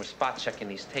exploitation was spot checking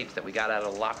these tapes that we got out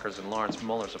of the lockers in Lawrence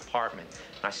Muller's apartment.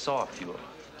 And I saw a few of them.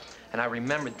 And I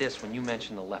remembered this when you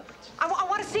mentioned the leopards. I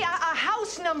want to see a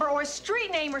house number or a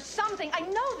street name or something. I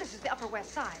know this is the Upper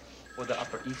West Side. Or the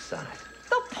Upper East Side.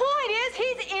 The point is,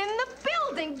 he's in the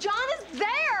building. John is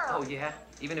there. Oh, yeah?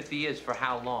 Even if he is, for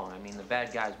how long? I mean, the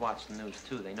bad guys watch the news,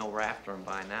 too. They know we're after him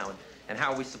by now. And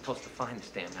how are we supposed to find this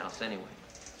damn house, anyway?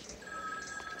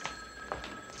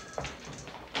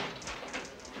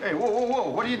 Hey, whoa, whoa, whoa.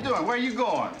 What are you doing? Where are you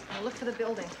going? I'll look for the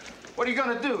building. What are you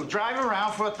gonna do? Drive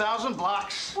around for 1,000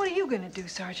 blocks? What are you gonna do,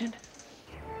 Sergeant?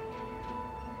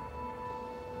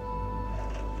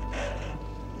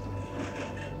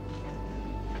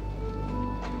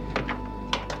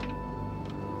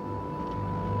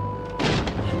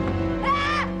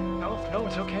 No,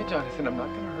 it's okay, Jonathan. I'm not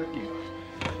gonna hurt you.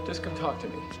 Just come talk to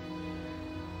me.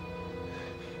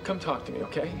 Come talk to me,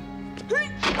 okay?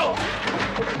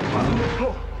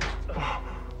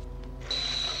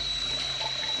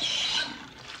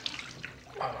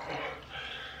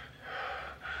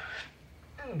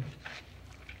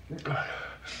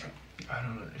 I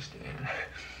don't understand.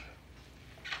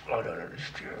 I don't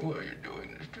understand why you're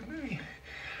doing this to me.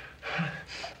 I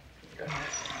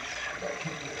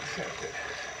can't accept it.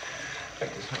 I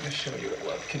just want to show you what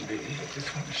love can be. I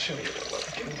just want to show you what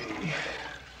love can be.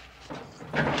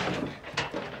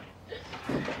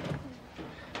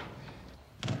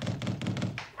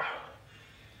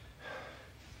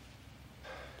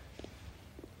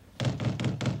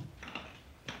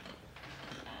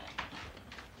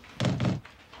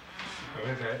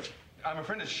 I'm a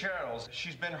friend of Cheryl's.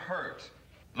 She's been hurt.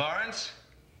 Lawrence?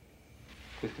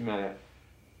 Just a minute.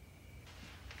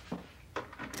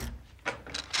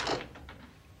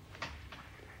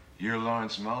 You're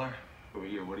Lawrence Muller? Who are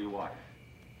you? What do you want?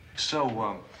 So,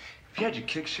 have you had your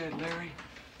kick shed, Larry?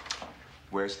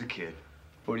 Where's the kid?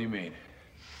 What do you mean?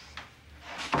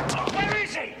 Where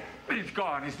is he? He's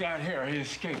gone. He's down here. He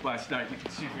escaped last night. You can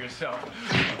see for yourself.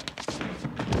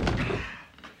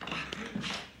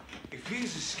 If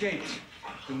he's escaped,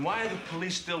 then why are the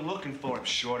police still looking for him,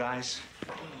 Short Eyes?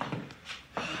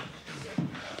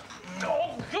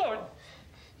 Oh, God!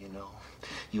 You know,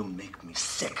 you make me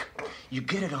sick. You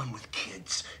get it on with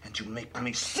kids, and you make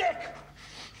me sick!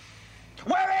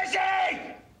 Where is he?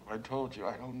 I told you,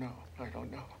 I don't know. I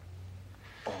don't know.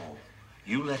 Oh,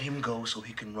 you let him go so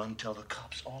he can run tell the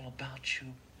cops all about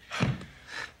you?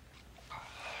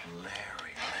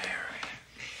 Larry.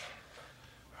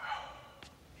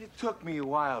 It took me a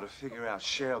while to figure out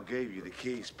Cheryl gave you the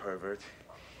keys, pervert.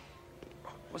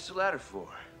 What's the ladder for?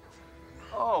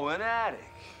 Oh, an attic.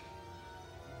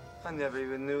 I never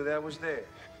even knew that was there.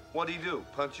 What'd he do?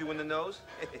 Punch you in the nose?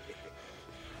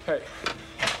 Hey.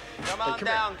 Come on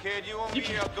down, kid. You won't be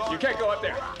here going. You can't go up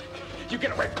there. You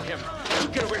get away from him. You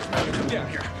get away from him. Come down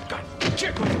here. God,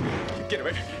 get away. You get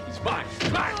away. He's mine.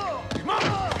 He's mine. He's mine.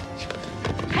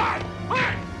 Mine.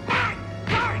 Mine. Mine.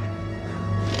 Mine.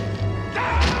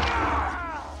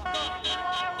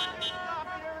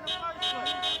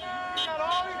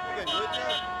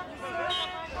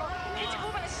 Need to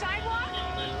move on the sidewalk?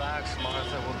 Relax,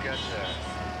 Martha. We'll get there.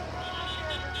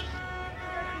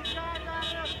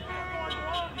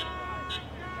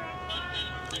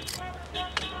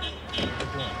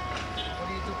 What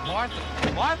are you doing?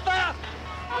 Martha! Martha!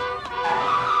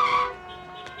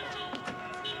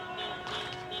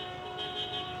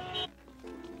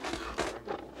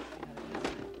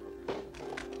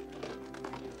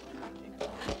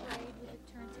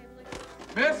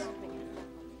 Miss?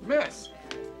 Miss?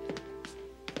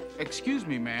 Excuse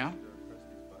me, ma'am.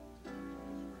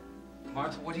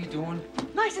 Martha, what are you doing?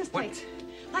 License plates.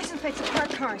 License plates of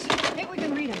parked cars. Maybe we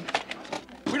can read them.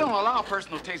 We don't allow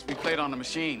personal tapes to be played on the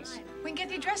machines. We can get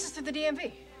the addresses to the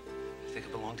DMV. They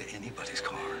could belong to anybody's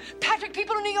car. Patrick,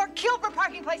 people in New York kill for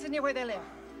parking places near where they live.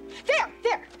 There.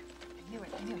 I knew it.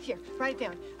 Here, write it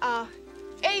down.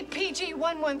 APG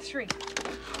 113.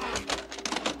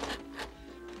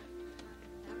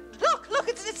 Look,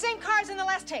 it's the same car as in the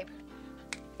last tape.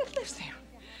 It lives there.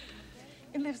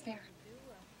 It lives there.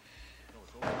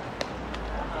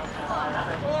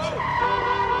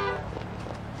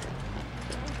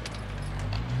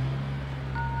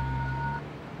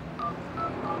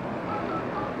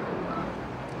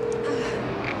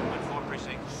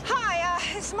 Hi,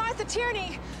 it's Martha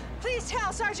Tierney. Please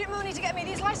tell Sergeant Mooney to get me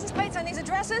these license plates on these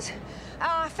addresses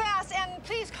fast, and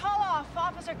please call off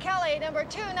Officer Kelly, number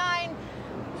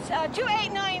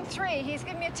 2893. He's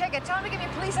giving me a ticket. Tell him to give me a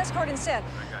police escort instead.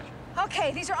 I got you.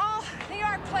 Okay, these are all New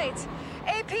York plates.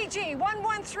 APG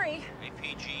 113.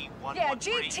 APG 113. Yeah,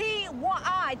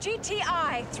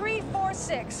 GTI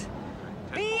 346.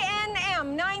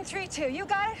 BNM 932. You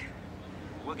got it?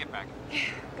 We'll get back.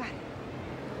 Got it.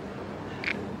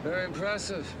 Very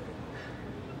impressive.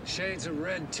 Shades of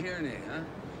Red Tierney, huh?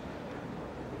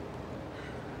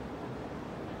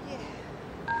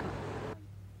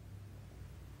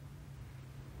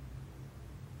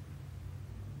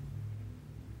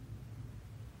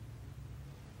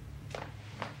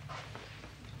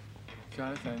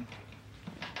 Jonathan?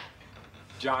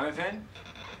 Jonathan?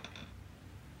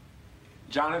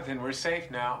 Jonathan, we're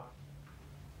safe now.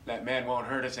 That man won't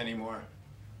hurt us anymore.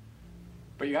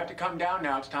 But you have to come down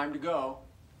now. It's time to go.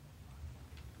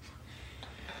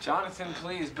 Jonathan,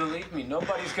 please, believe me,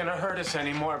 nobody's gonna hurt us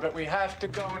anymore, but we have to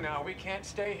go now. We can't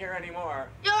stay here anymore.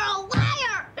 You're a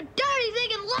liar! A dirty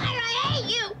thinking liar! I hate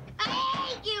you! I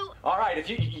hate you! All right, if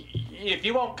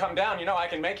you won't come down, you know I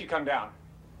can make you come down.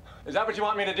 Is that what you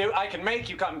want me to do? I can make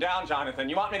you come down, Jonathan.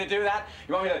 You want me to do that?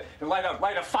 You want me to light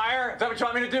a fire? Is that what you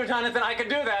want me to do, Jonathan? I can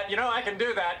do that. You know I can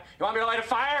do that. You want me to light a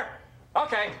fire?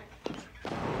 Okay.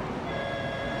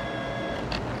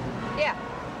 Yeah.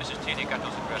 Mrs. Tierney got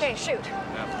those addresses. Okay, shoot.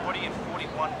 40 and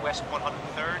 41 West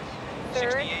 103rd,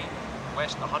 68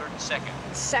 West 102nd.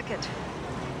 Second.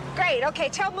 Great. Okay,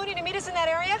 tell Mooney to meet us in that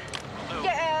area. Will do.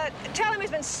 Yeah, tell him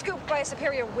he's been scooped by a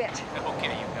superior wit. Okay,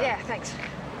 you got Yeah, thanks.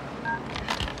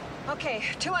 Okay,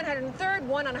 2 on 103rd,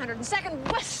 1 on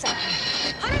 102nd, West Side.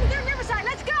 103rd Riverside,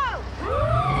 let's go!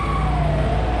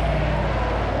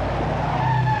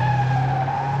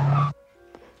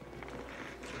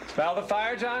 Spell the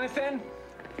fire, Jonathan.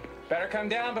 Better come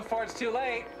down before it's too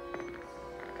late.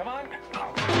 Come on.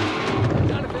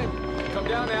 Jonathan, come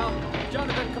down now.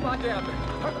 Jonathan, come on down.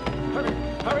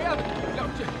 Hurry up. No,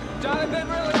 Jonathan,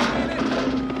 really, I mean it.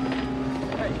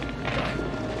 Hey,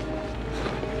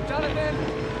 Jonathan.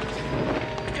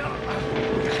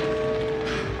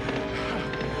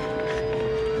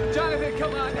 Jonathan,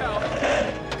 come on now.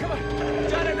 Come on,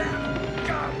 Jonathan.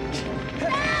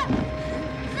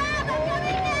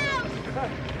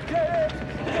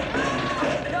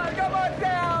 God, come on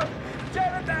down!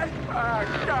 Jonathan!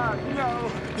 Oh, God,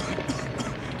 no!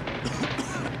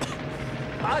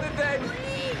 Jonathan!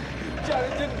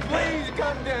 Jonathan, please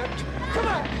come down! Come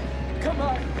on! Come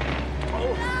on!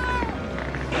 Oh.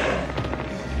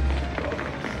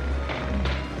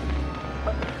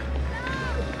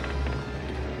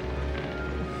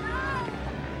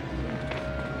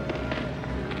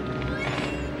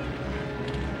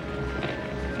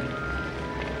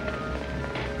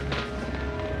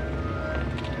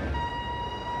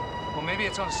 Maybe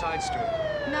it's on a side street.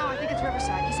 No, I think it's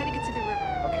Riverside. He said he could see the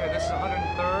river. Okay, this is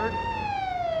 103rd.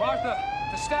 Martha,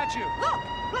 the statue.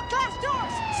 Look, glass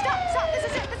doors. Stop.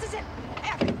 This is it.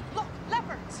 F. Look,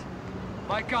 leopards.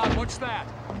 My God, what's that?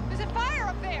 There's a fire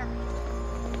up there.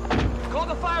 Call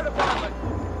the fire department.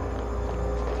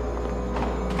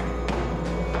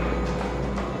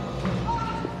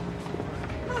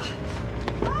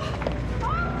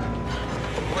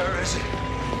 Where is he?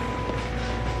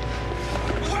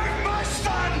 Where's my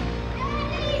son?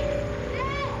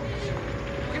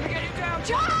 We're gonna get you down,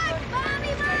 John! Mommy!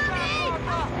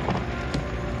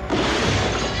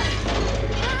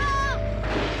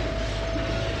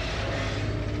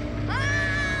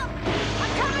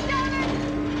 I'm coming down it!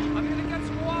 I'm gonna get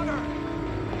some water.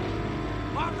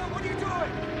 Martha, what are you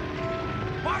doing?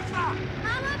 Martha!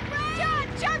 I'm afraid! John,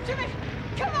 jump to me!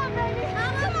 Come on, baby!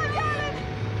 Come on, darling!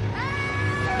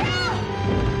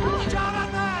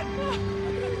 Jonathan!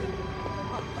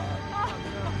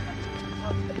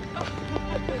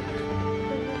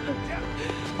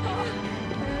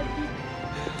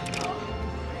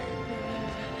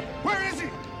 Where is he?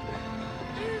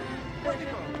 Where'd he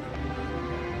go?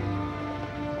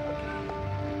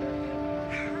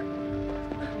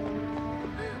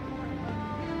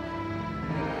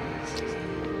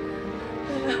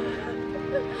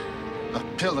 A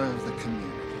pillar of the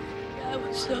community. I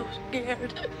was so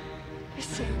scared. You're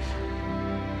safe.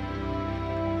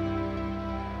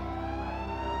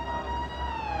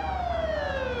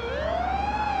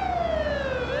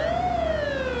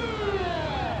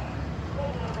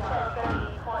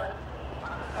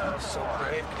 You're so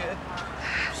brave, kid.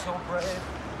 You're so brave.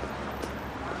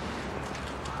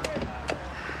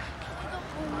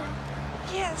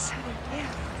 Yes, honey,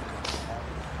 yeah.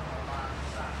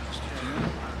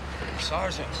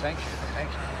 Sergeant, thank you.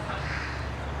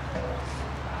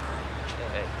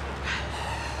 Hey,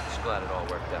 just glad it all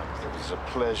worked out. It was a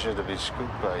pleasure to be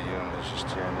scooped by you, Mrs.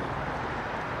 Tierney.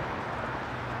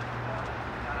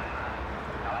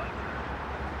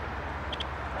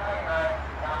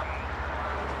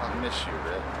 I'll miss you,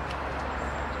 Red.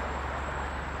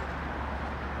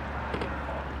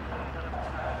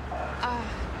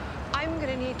 I'm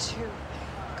gonna need to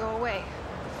go away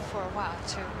for a while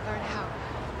to learn how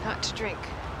not to drink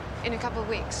in a couple of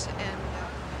weeks, and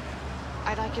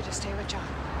I'd like you to stay with John.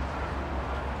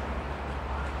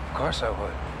 Of course I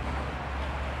would.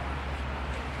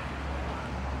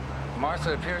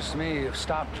 Martha, it appears to me you've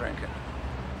stopped drinking.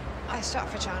 I stopped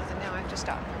for Jonathan, now I have to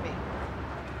stop for me.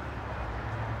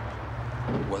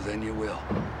 Well, then you will.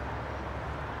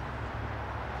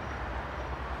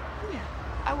 Yeah,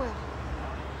 I will.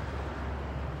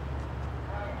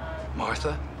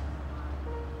 Martha?